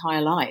my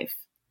entire life.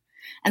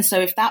 And so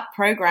if that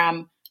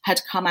program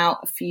had come out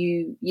a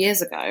few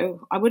years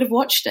ago, I would have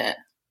watched it.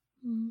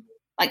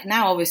 Like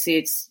now,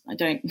 obviously, I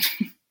don't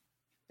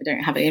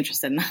have any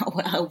interest in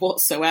that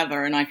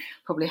whatsoever. And I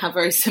probably have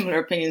very similar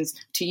opinions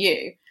to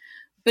you.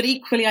 But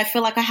equally, I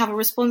feel like I have a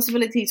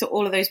responsibility to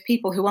all of those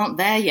people who aren't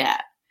there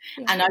yet.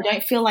 Yeah. And I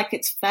don't feel like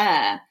it's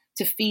fair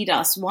to feed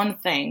us one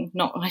thing.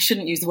 I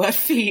shouldn't use the word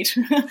feed.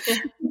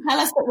 Tell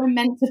us that we're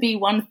meant to be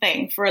one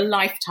thing for a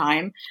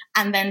lifetime,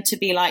 and then to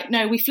be like,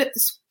 no, we flipped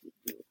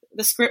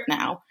the script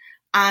now.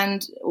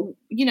 And,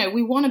 you know,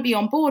 we want to be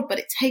on board, but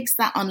it takes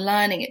that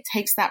unlearning. It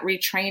takes that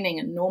retraining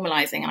and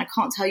normalizing. And I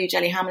can't tell you,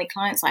 Jelly, how many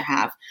clients I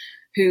have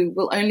who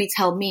will only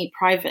tell me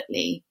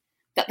privately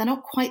that they're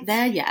not quite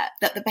there yet,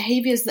 that the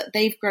behaviors that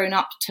they've grown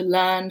up to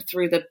learn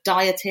through the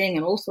dieting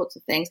and all sorts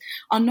of things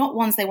are not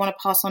ones they want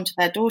to pass on to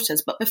their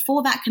daughters. But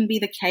before that can be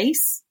the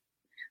case,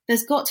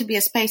 there's got to be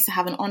a space to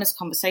have an honest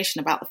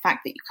conversation about the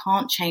fact that you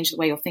can't change the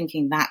way you're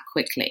thinking that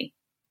quickly.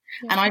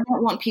 Yeah. And I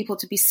don't want people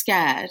to be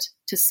scared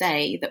to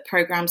say that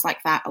programs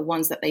like that are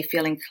ones that they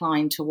feel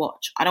inclined to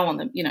watch. I don't want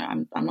them, you know,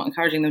 I'm not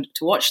encouraging them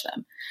to watch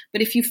them.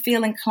 But if you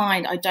feel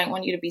inclined, I don't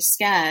want you to be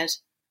scared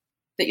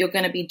that you're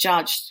going to be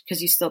judged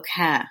because you still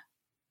care.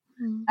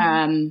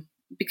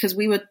 Because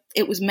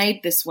it was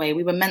made this way.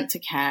 We were meant to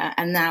care,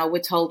 and now we're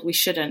told we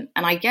shouldn't.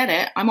 And I get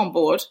it. I'm on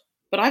board,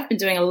 but I've been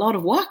doing a lot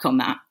of work on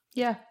that.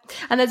 Yeah.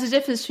 And there's a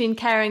difference between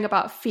caring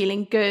about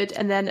feeling good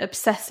and then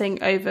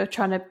obsessing over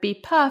trying to be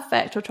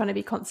perfect or trying to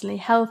be constantly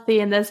healthy.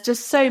 And there's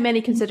just so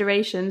many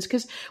considerations,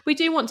 because we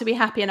do want to be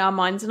happy in our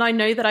minds. And I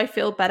know that I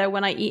feel better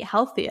when I eat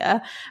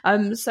healthier.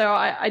 So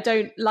I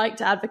don't like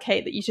to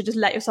advocate that you should just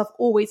let yourself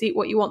always eat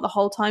what you want the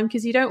whole time,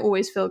 because you don't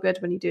always feel good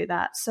when you do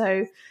that.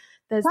 So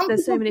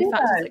there's so many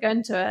factors that go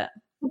into it.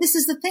 But this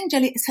is the thing,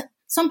 Jelly.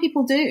 Some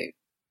people do.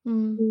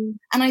 And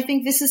I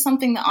think this is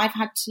something that I've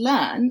had to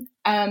learn,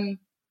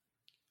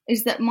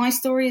 is that my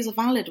story is a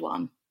valid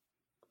one.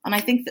 And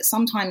I think that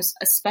sometimes,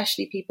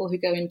 especially people who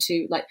go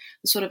into like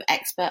the sort of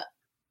expert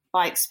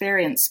by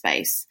experience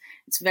space,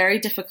 it's very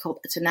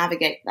difficult to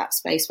navigate that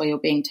space where you're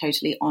being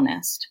totally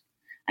honest.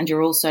 And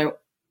you're also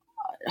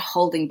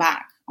holding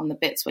back on the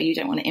bits where you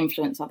don't want to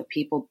influence other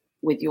people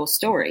with your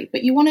story,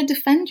 but you want to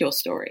defend your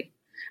story.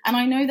 And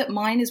I know that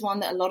mine is one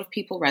that a lot of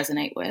people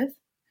resonate with,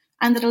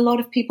 and that a lot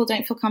of people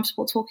don't feel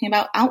comfortable talking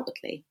about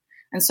outwardly.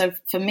 And so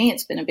for me,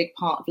 it's been a big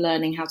part of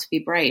learning how to be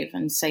brave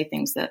and say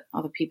things that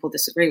other people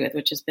disagree with,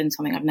 which has been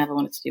something I've never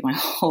wanted to do my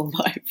whole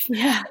life.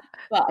 Yeah.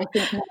 But I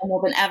think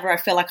more than ever, I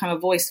feel like I'm a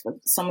voice for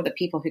some of the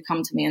people who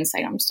come to me and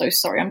say, I'm so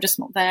sorry, I'm just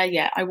not there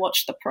yet. I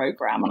watched the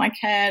program and I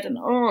cared and,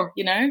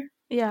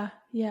 Yeah,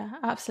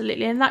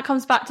 absolutely. And that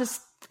comes back to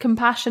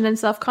compassion and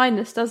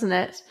self-kindness, doesn't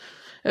it?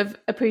 Of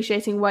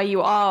appreciating where you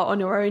are on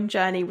your own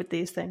journey with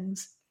these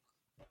things.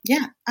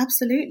 Yeah,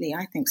 absolutely.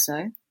 I think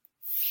so.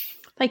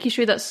 Thank you,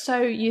 Shrew. That's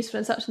so useful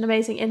and such an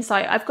amazing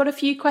insight. I've got a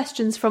few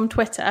questions from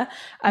Twitter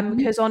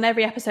because on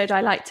every episode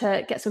I like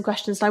to get some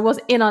questions. And I was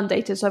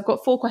inundated, so I've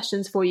got 4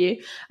 questions for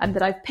you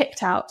that I've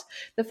picked out.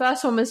 The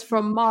first one was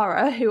from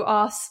Mara, who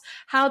asks,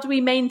 how do we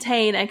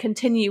maintain and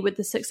continue with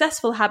the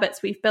successful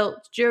habits we've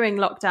built during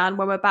lockdown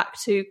when we're back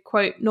to,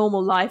 quote,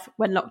 normal life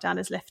when lockdown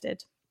is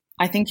lifted?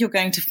 I think you're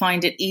going to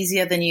find it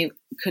easier than you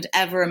could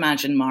ever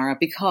imagine, Mara,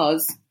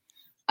 because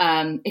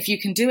if you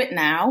can do it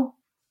now,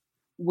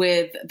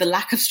 with the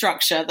lack of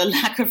structure, the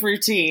lack of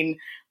routine,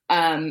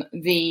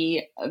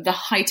 the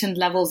heightened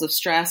levels of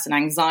stress and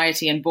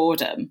anxiety and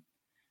boredom,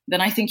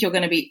 then I think you're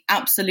going to be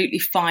absolutely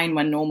fine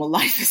when normal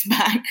life is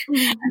back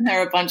and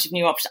there are a bunch of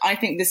new options. I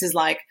think this is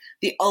like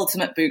the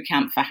ultimate boot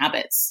camp for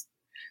habits.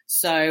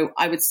 So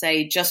I would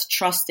say just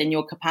trust in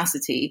your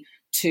capacity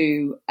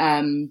to,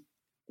 that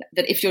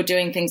if you're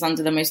doing things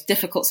under the most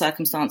difficult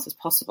circumstances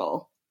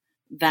possible,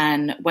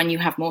 then when you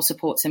have more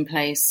supports in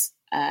place,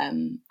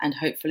 and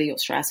hopefully your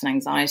stress and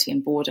anxiety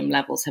and boredom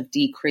levels have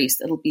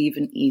decreased, it'll be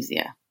even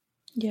easier.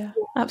 Yeah,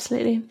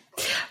 absolutely.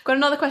 I've got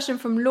another question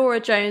from Laura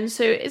Jones.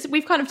 So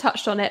we've kind of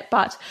touched on it,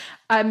 but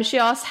she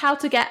asks how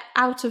to get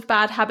out of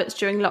bad habits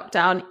during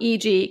lockdown,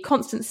 e.g.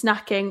 constant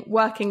snacking,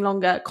 working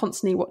longer,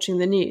 constantly watching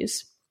the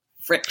news.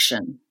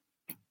 Friction.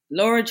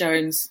 Laura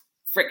Jones,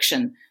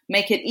 friction.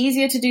 Make it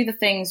easier to do the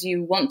things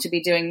you want to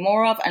be doing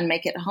more of and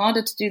make it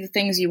harder to do the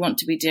things you want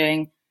to be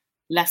doing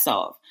less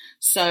of.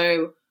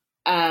 So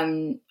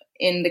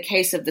in the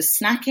case of the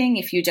snacking,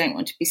 if you don't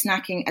want to be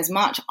snacking as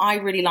much, I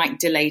really like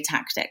delay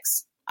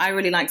tactics. I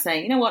really like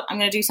saying, you know what, I'm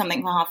going to do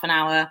something for half an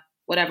hour,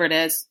 whatever it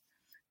is,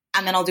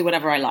 and then I'll do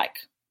whatever I like.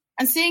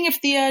 And seeing if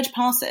the urge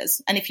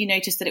passes and if you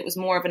notice that it was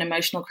more of an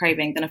emotional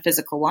craving than a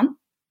physical one.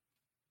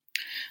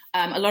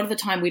 A lot of the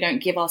time we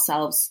don't give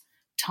ourselves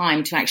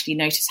time to actually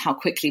notice how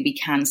quickly we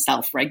can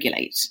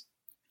self-regulate.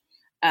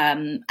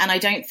 And I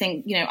don't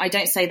think, I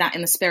don't say that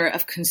in the spirit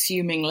of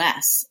consuming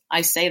less.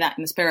 I say that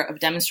in the spirit of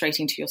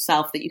demonstrating to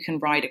yourself that you can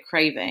ride a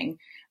craving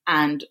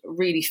and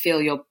really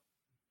feel your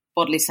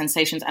bodily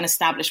sensations and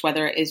establish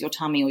whether it is your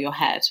tummy or your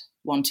head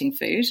wanting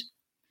food.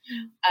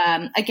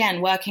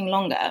 Again, working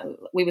longer.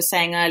 We were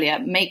saying earlier,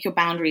 make your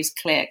boundaries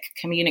clear,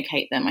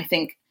 communicate them. I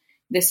think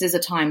this is a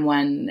time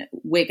when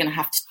we're going to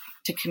have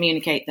to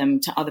communicate them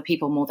to other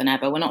people more than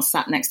ever. We're not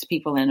sat next to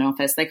people in an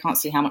office. They can't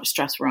see how much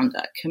stress we're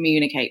under.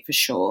 Communicate for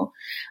sure.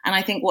 And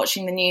I think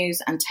watching the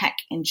news and tech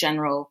in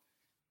general,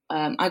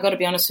 I got to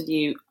be honest with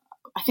you,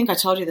 I think I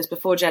told you this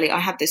before, Jelly. I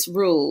had this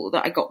rule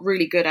that I got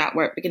really good at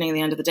where at the beginning and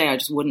the end of the day, I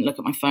just wouldn't look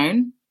at my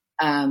phone.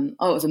 It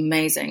was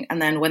amazing. And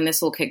then when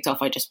this all kicked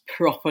off, I just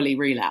properly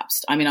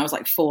relapsed. I mean, I was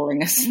like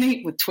falling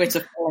asleep with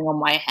Twitter falling on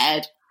my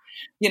head.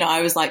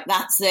 I was like,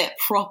 that's it,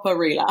 proper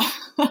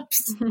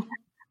relapse.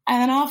 And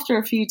then after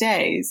a few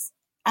days,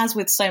 as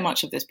with so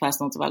much of this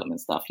personal development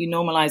stuff, you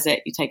normalize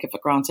it, you take it for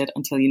granted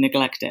until you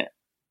neglect it.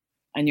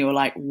 And you're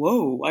like,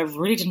 whoa, I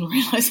really didn't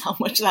realize how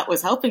much that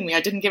was helping me.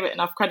 I didn't give it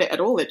enough credit at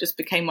all. It just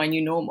became my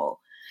new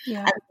normal. Yeah.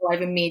 And so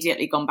I've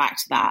immediately gone back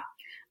to that.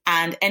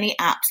 And any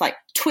apps like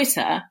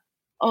Twitter,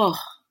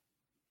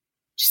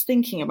 just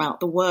thinking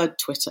about the word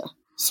Twitter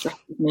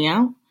stresses me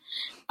out.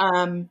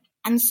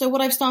 And so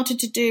what I've started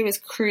to do is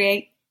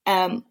create,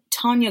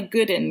 Tanya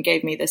Gooden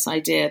gave me this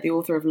idea, the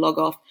author of Log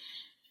Off.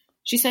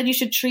 She said you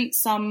should treat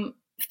some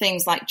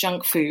things like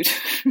junk food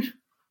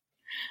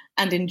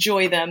and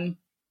enjoy them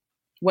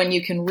when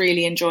you can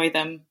really enjoy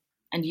them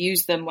and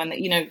use them when,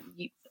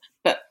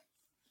 but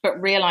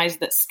realize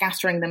that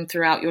scattering them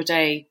throughout your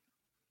day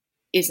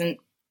it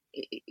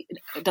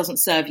doesn't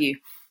serve you.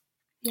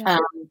 Yeah.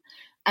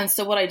 And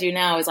so what I do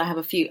now is I have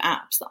a few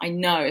apps that I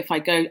know if I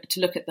go to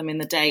look at them in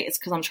the day, it's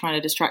because I'm trying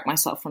to distract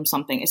myself from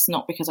something. It's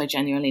not because I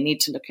genuinely need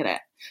to look at it.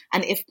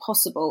 And if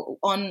possible,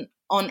 on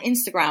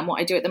Instagram,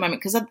 what I do at the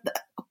moment, because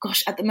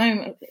at the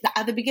moment,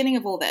 at the beginning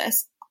of all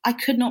this, I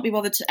could not be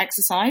bothered to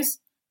exercise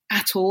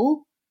at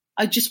all.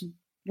 I just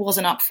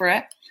wasn't up for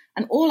it.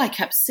 And all I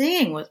kept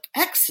seeing was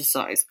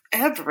exercise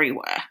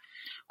everywhere.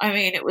 I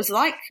mean, it was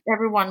like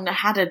everyone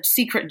had a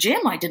secret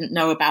gym I didn't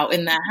know about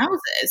in their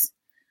houses.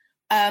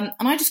 And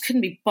I just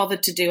couldn't be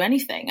bothered to do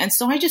anything. And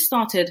so I just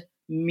started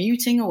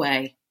muting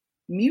away.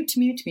 Mute.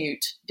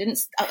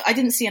 I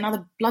didn't see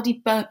another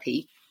bloody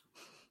burpee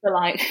for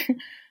like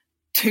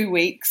 2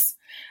 weeks.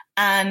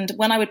 And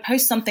when I would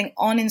post something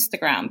on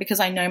Instagram, because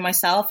I know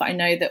myself, I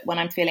know that when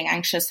I'm feeling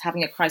anxious,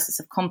 having a crisis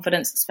of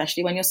confidence,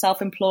 especially when you're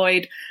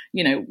self-employed,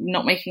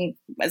 not making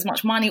as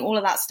much money, all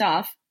of that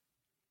stuff,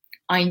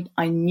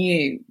 I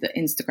knew that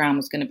Instagram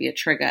was going to be a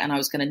trigger and I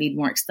was going to need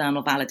more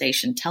external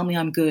validation. Tell me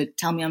I'm good.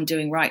 Tell me I'm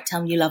doing right.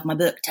 Tell me you love my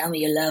book. Tell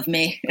me you love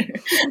me.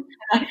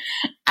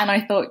 And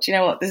I thought, you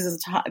know what,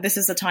 this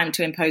is a time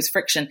to impose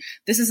friction.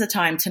 This is a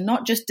time to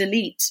not just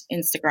delete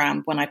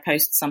Instagram when I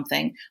post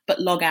something, but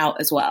log out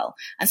as well.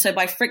 And so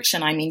by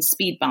friction, I mean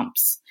speed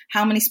bumps.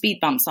 How many speed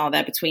bumps are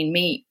there between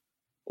me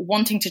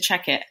wanting to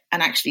check it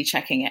and actually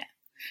checking it?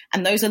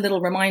 And those are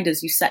little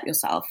reminders you set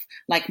yourself,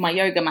 like my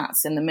yoga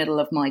mat's in the middle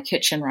of my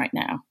kitchen right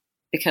now,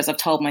 because I've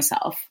told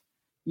myself,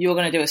 you're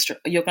going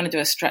to do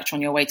a stretch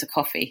on your way to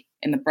coffee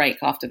in the break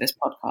after this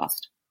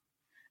podcast.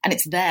 And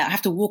it's there. I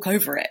have to walk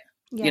over it,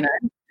 you know?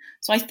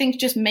 So I think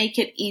just make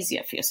it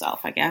easier for yourself,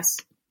 I guess.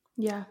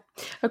 Yeah.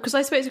 Because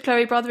I spoke to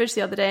Chloe Brotheridge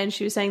the other day and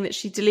she was saying that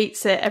she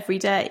deletes it every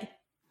day.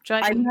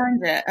 I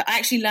learned it. I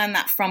actually learned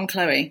that from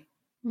Chloe.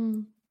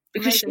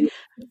 Because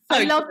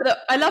I love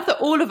that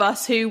all of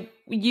us who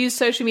use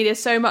social media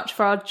so much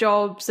for our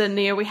jobs and,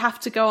 you know, we have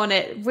to go on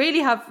it,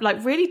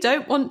 really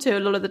don't want to a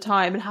lot of the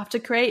time and have to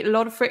create a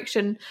lot of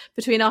friction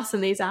between us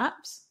and these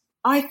apps.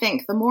 I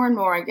think the more and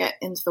more I get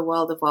into the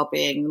world of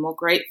well-being, the more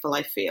grateful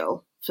I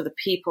feel for the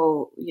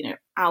people, you know,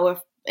 our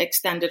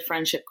extended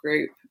friendship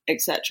group,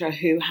 etc.,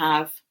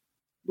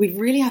 we've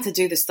really had to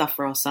do this stuff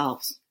for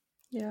ourselves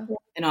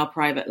in our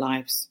private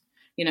lives.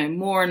 You know,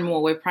 more and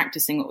more we're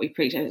practicing what we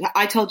preach.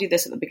 I told you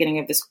this at the beginning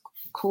of this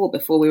call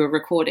before we were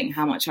recording,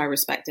 how much I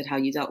respected how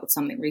you dealt with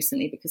something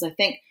recently, because I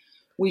think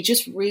we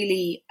just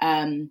really,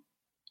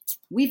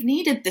 we've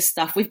needed this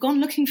stuff. We've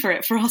gone looking for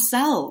it for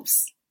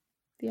ourselves.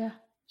 Yeah.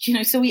 You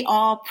know, so we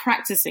are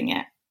practicing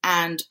it.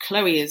 And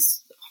Chloe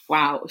is,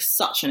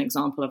 such an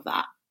example of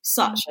that.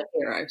 Such a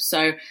hero.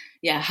 So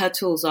yeah, her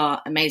tools are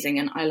amazing.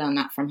 And I learned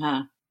that from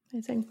her.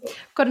 Amazing.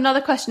 I've got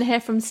another question here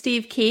from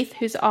Steve Keith,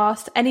 who's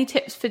asked, any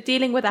tips for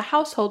dealing with a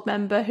household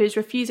member who's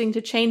refusing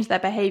to change their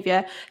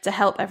behaviour to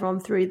help everyone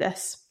through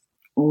this?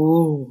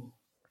 Ooh.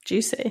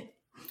 Juicy.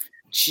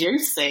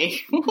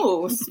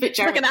 Ooh, it's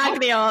like an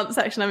agony aunt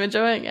section. I'm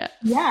enjoying it.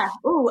 Yeah.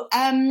 Ooh,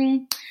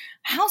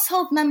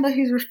 household member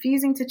who's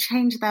refusing to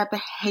change their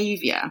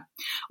behaviour.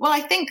 Well, I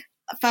think,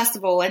 first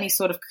of all, any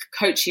sort of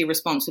coachy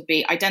response would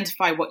be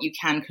identify what you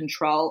can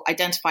control,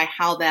 identify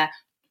how they're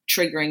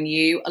triggering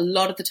you. A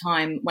lot of the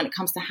time when it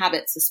comes to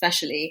habits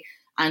especially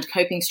and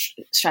coping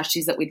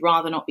strategies that we'd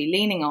rather not be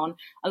leaning on,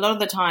 a lot of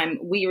the time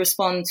we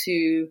respond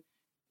to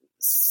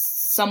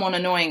someone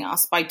annoying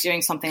us by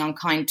doing something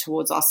unkind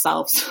towards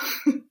ourselves.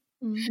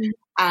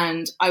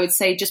 And I would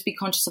say just be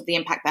conscious of the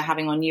impact they're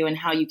having on you and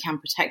how you can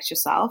protect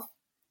yourself.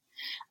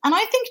 And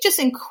I think just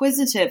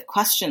inquisitive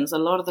questions a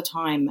lot of the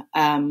time,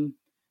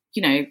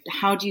 you know,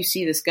 how do you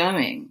see this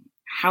going?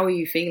 How are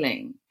you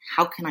feeling?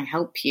 How can I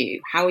help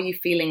you? How are you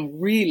feeling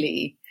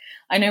really?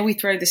 I know we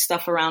throw this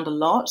stuff around a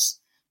lot,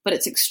 but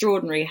it's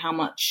extraordinary how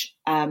much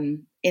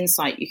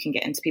insight you can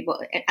get into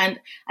people and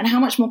how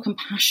much more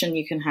compassion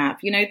you can have.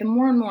 You know, the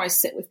more and more I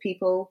sit with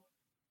people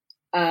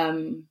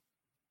in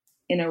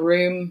a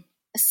room,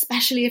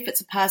 especially if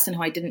it's a person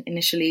who I didn't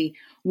initially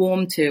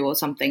warm to or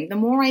something, the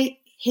more I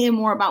hear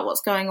more about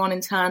what's going on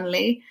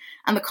internally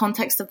and the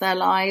context of their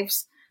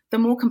lives, the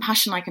more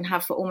compassion I can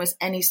have for almost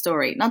any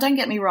story. Now, don't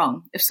get me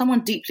wrong. If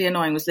someone deeply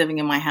annoying was living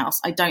in my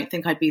house, I don't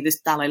think I'd be this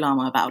Dalai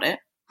Lama about it.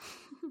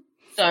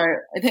 So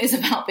it is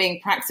about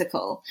being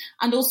practical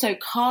and also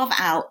carve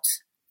out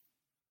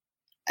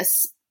a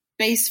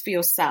space for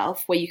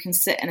yourself where you can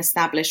sit and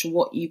establish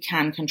what you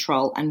can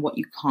control and what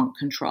you can't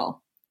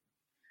control.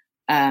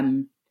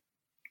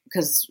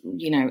 Because,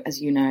 you know, as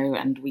you know,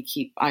 and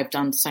I've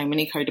done so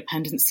many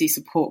codependency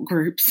support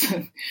groups,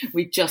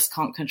 we just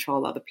can't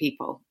control other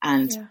people.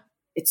 And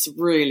it's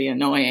really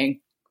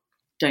annoying.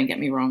 Don't get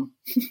me wrong.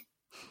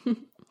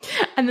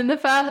 And then the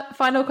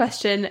final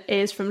question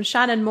is from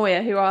Shannon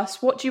Moyer, who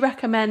asks, what do you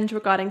recommend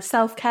regarding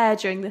self-care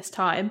during this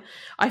time?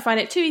 I find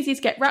it too easy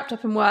to get wrapped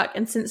up in work,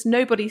 and since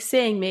nobody's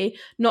seeing me,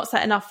 not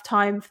set enough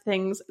time for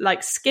things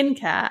like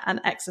skincare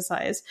and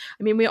exercise.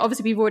 I mean, we've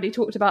already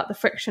talked about the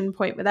friction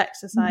point with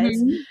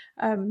exercise.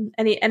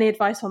 Any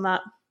advice on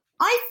that?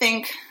 I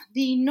think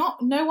the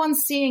no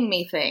one's seeing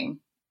me thing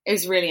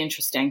is really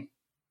interesting.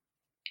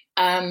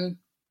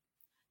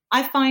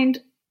 I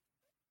find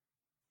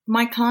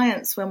my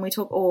clients, when we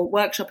talk, or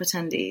workshop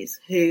attendees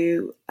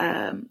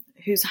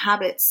whose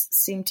habits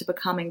seem to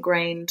become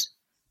ingrained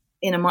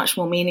in a much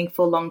more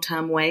meaningful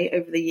long-term way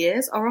over the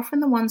years, are often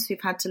the ones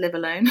who've had to live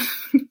alone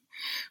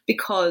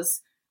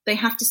because they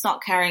have to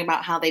start caring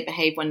about how they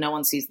behave when no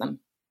one sees them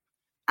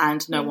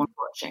and no one's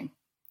watching.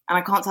 And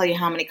I can't tell you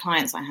how many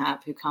clients I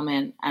have who come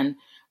in and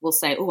will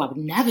say, oh, I would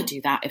never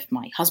do that if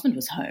my husband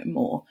was home,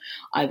 or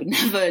I would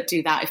never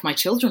do that if my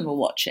children were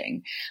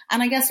watching.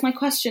 And I guess my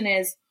question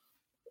is,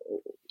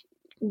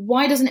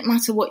 why doesn't it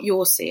matter what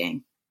you're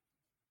seeing?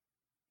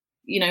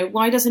 You know,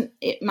 why doesn't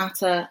it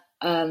matter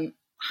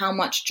how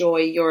much joy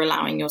you're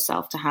allowing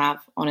yourself to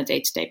have on a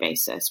day-to-day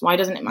basis? Why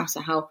doesn't it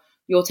matter how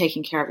you're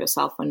taking care of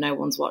yourself when no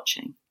one's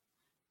watching?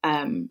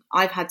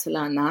 I've had to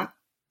learn that.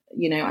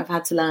 You know, I've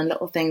had to learn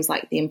little things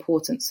like the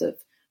importance of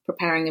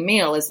preparing a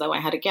meal as though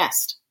I had a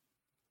guest.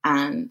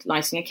 and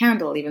lighting a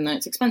candle, even though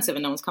it's expensive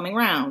and no one's coming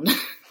round.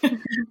 I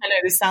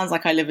know this sounds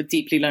like I live a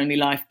deeply lonely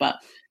life, but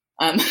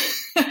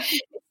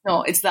it's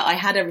not. It's that I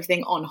had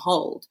everything on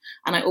hold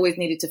and I always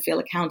needed to feel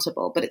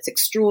accountable. But it's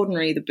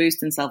extraordinary the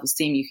boost in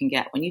self-esteem you can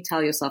get when you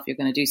tell yourself you're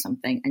going to do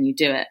something and you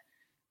do it,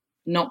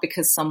 not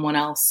because someone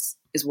else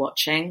is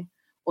watching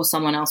or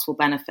someone else will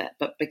benefit,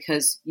 but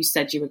because you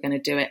said you were going to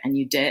do it and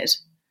you did.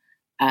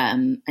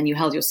 And you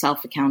held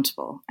yourself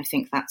accountable. I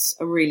think that's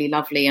a really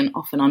lovely and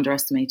often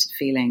underestimated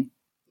feeling.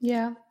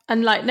 Yeah.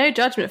 And like, no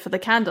judgment for the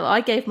candle.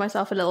 I gave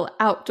myself a little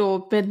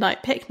outdoor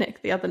midnight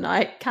picnic the other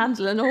night,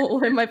 candle and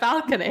all, in my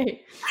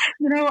balcony.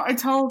 You know what I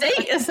told?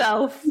 Date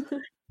yourself.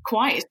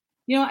 Quite.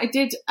 You know what I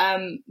did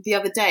the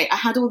other day? I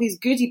had all these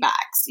goodie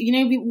bags.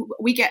 You know,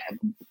 we get,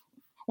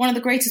 one of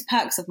the greatest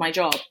perks of my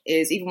job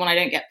is even when I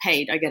don't get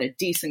paid, I get a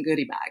decent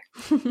goodie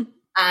bag.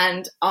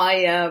 And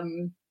I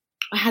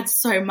had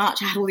so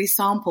much. I had all these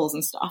samples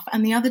and stuff.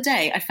 And the other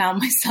day I found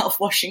myself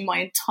washing my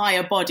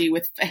entire body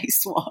with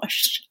face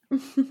wash.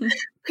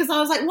 Because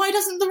I was like, why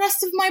doesn't the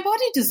rest of my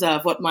body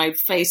deserve what my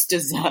face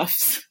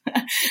deserves?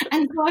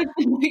 And so I've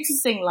been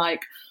noticing,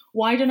 like,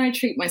 why don't I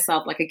treat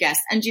myself like a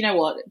guest? And you know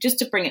what? Just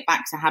to bring it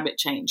back to habit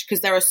change,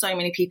 because there are so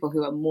many people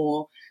who are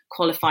more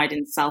qualified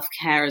in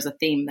self-care as a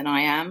theme than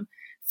I am.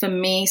 For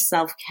me,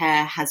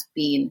 self-care has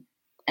been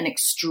an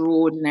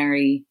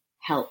extraordinary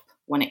help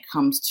when it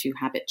comes to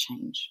habit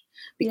change.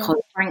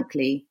 Because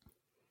frankly,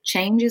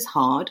 change is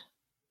hard.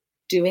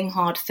 Doing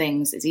hard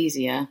things is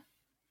easier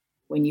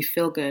when you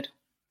feel good.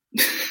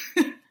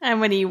 And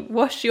when you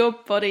wash your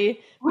body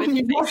with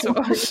face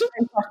wash.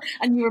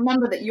 And you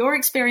remember that your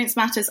experience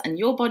matters and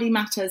your body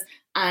matters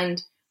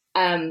and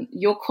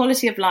your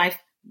quality of life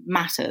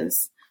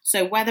matters.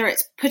 So whether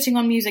it's putting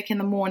on music in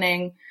the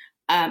morning,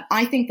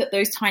 I think that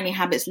those tiny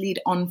habits lead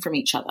on from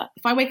each other.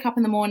 If I wake up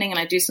in the morning and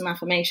I do some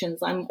affirmations,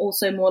 I'm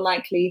also more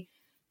likely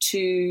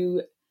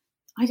to,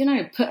 I don't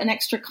know, put an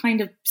extra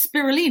kind of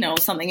spirulina or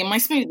something in my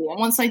smoothie. And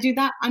once I do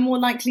that, I'm more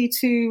likely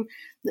to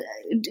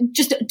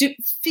just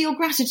feel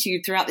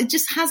gratitude throughout. It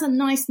just has a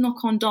nice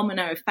knock-on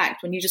domino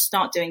effect when you just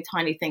start doing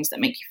tiny things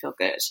that make you feel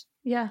good.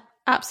 Yeah,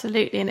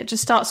 absolutely. And it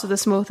just starts with the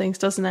small things,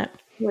 doesn't it?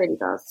 It really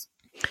does.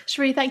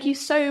 Cherie, thank you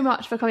so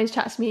much for coming to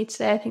chat to me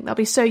today. I think that'll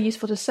be so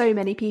useful to so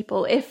many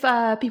people. If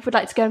people would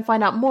like to go and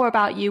find out more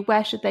about you,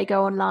 where should they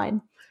go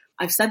online?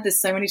 I've said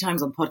this so many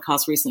times on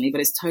podcasts recently,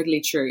 but it's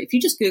totally true. If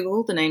you just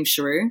Google the name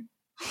Cherie,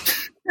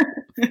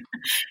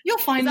 you'll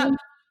find them.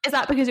 Is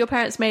that because your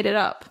parents made it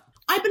up?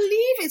 I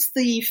believe it's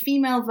the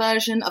female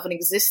version of an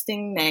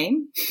existing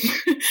name,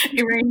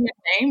 Iranian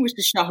name, which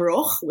is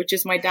Shahrukh, which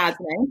is my dad's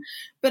name.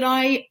 But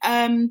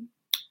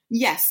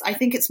yes, I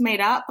think it's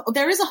made up.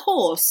 There is a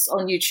horse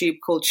on YouTube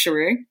called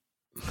Cherie.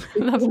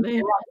 Lovely.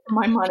 For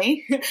my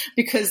money,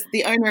 because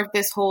the owner of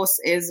this horse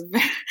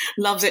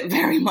loves it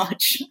very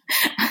much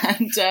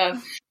and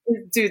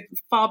do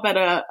far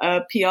better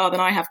PR than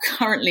I have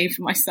currently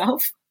for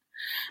myself.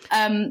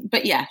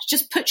 But yeah,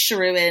 just put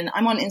Cherie in.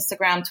 I'm on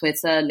Instagram,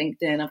 Twitter,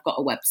 LinkedIn. I've got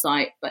a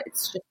website, but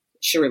it's just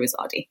Cherie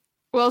Wizardi.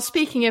 Well,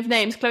 speaking of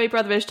names, Chloe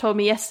Brotheridge told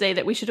me yesterday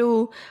that we should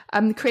all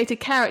create a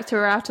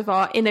character out of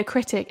our inner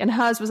critic, and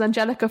hers was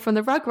Angelica from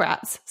the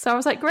Rugrats. So I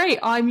was like, great,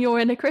 I'm your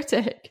inner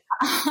critic.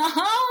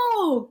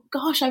 Oh,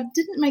 gosh, I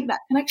didn't make that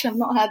connection. I've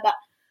not heard that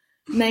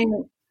name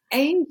in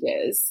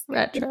ages.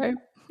 Retro.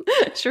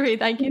 Cherie,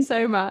 thank you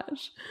so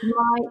much.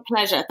 My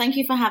pleasure. Thank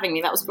you for having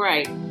me. That was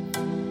great.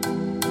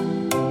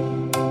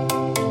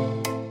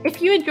 If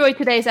you enjoyed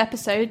today's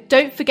episode,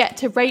 don't forget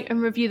to rate and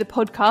review the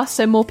podcast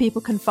so more people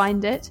can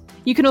find it.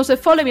 You can also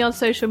follow me on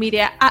social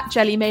media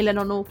 @JellyMalin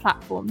on all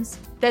platforms.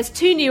 There's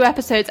 2 new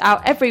episodes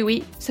out every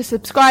week, so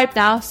subscribe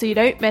now so you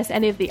don't miss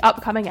any of the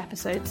upcoming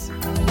episodes.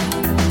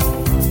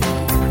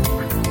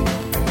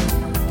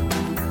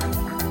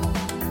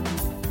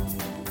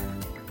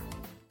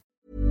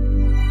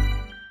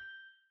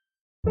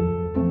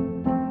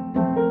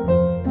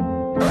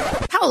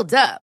 Hold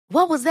up.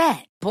 What was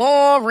that?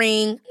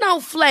 Boring. No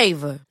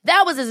flavor.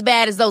 That was as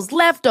bad as those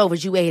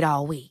leftovers you ate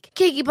all week.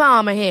 Keke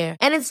Palmer here,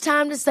 and it's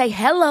time to say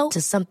hello to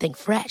something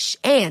fresh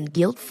and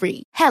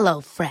guilt-free. Hello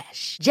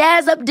Fresh.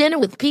 Jazz up dinner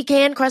with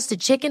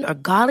pecan-crusted chicken or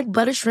garlic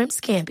butter shrimp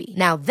scampi.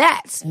 Now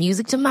that's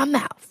music to my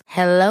mouth.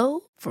 Hello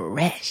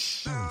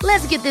Fresh.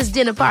 Let's get this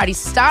dinner party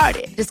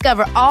started.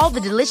 Discover all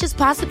the delicious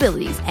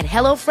possibilities at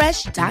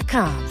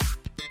HelloFresh.com.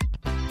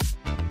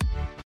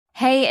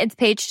 Hey, it's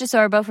Paige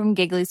DeSorbo from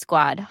Giggly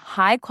Squad.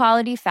 High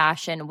quality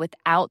fashion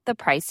without the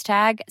price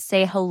tag.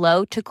 Say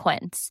hello to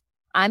Quince.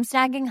 I'm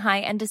snagging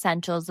high-end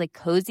essentials like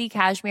cozy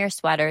cashmere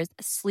sweaters,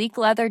 sleek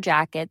leather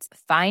jackets,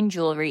 fine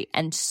jewelry,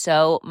 and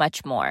so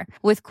much more.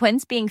 With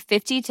Quince being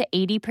 50 to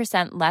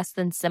 80% less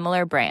than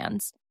similar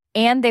brands.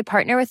 And they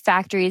partner with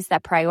factories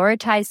that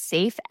prioritize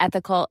safe,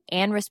 ethical,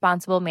 and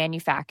responsible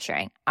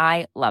manufacturing.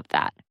 I love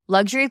that.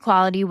 Luxury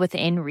quality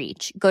within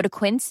reach. Go to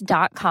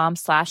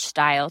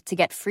quince.com/style to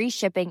get free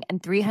shipping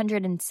and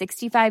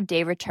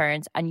 365-day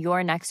returns on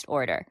your next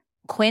order.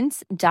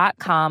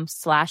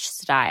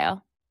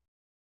 Quince.com/style.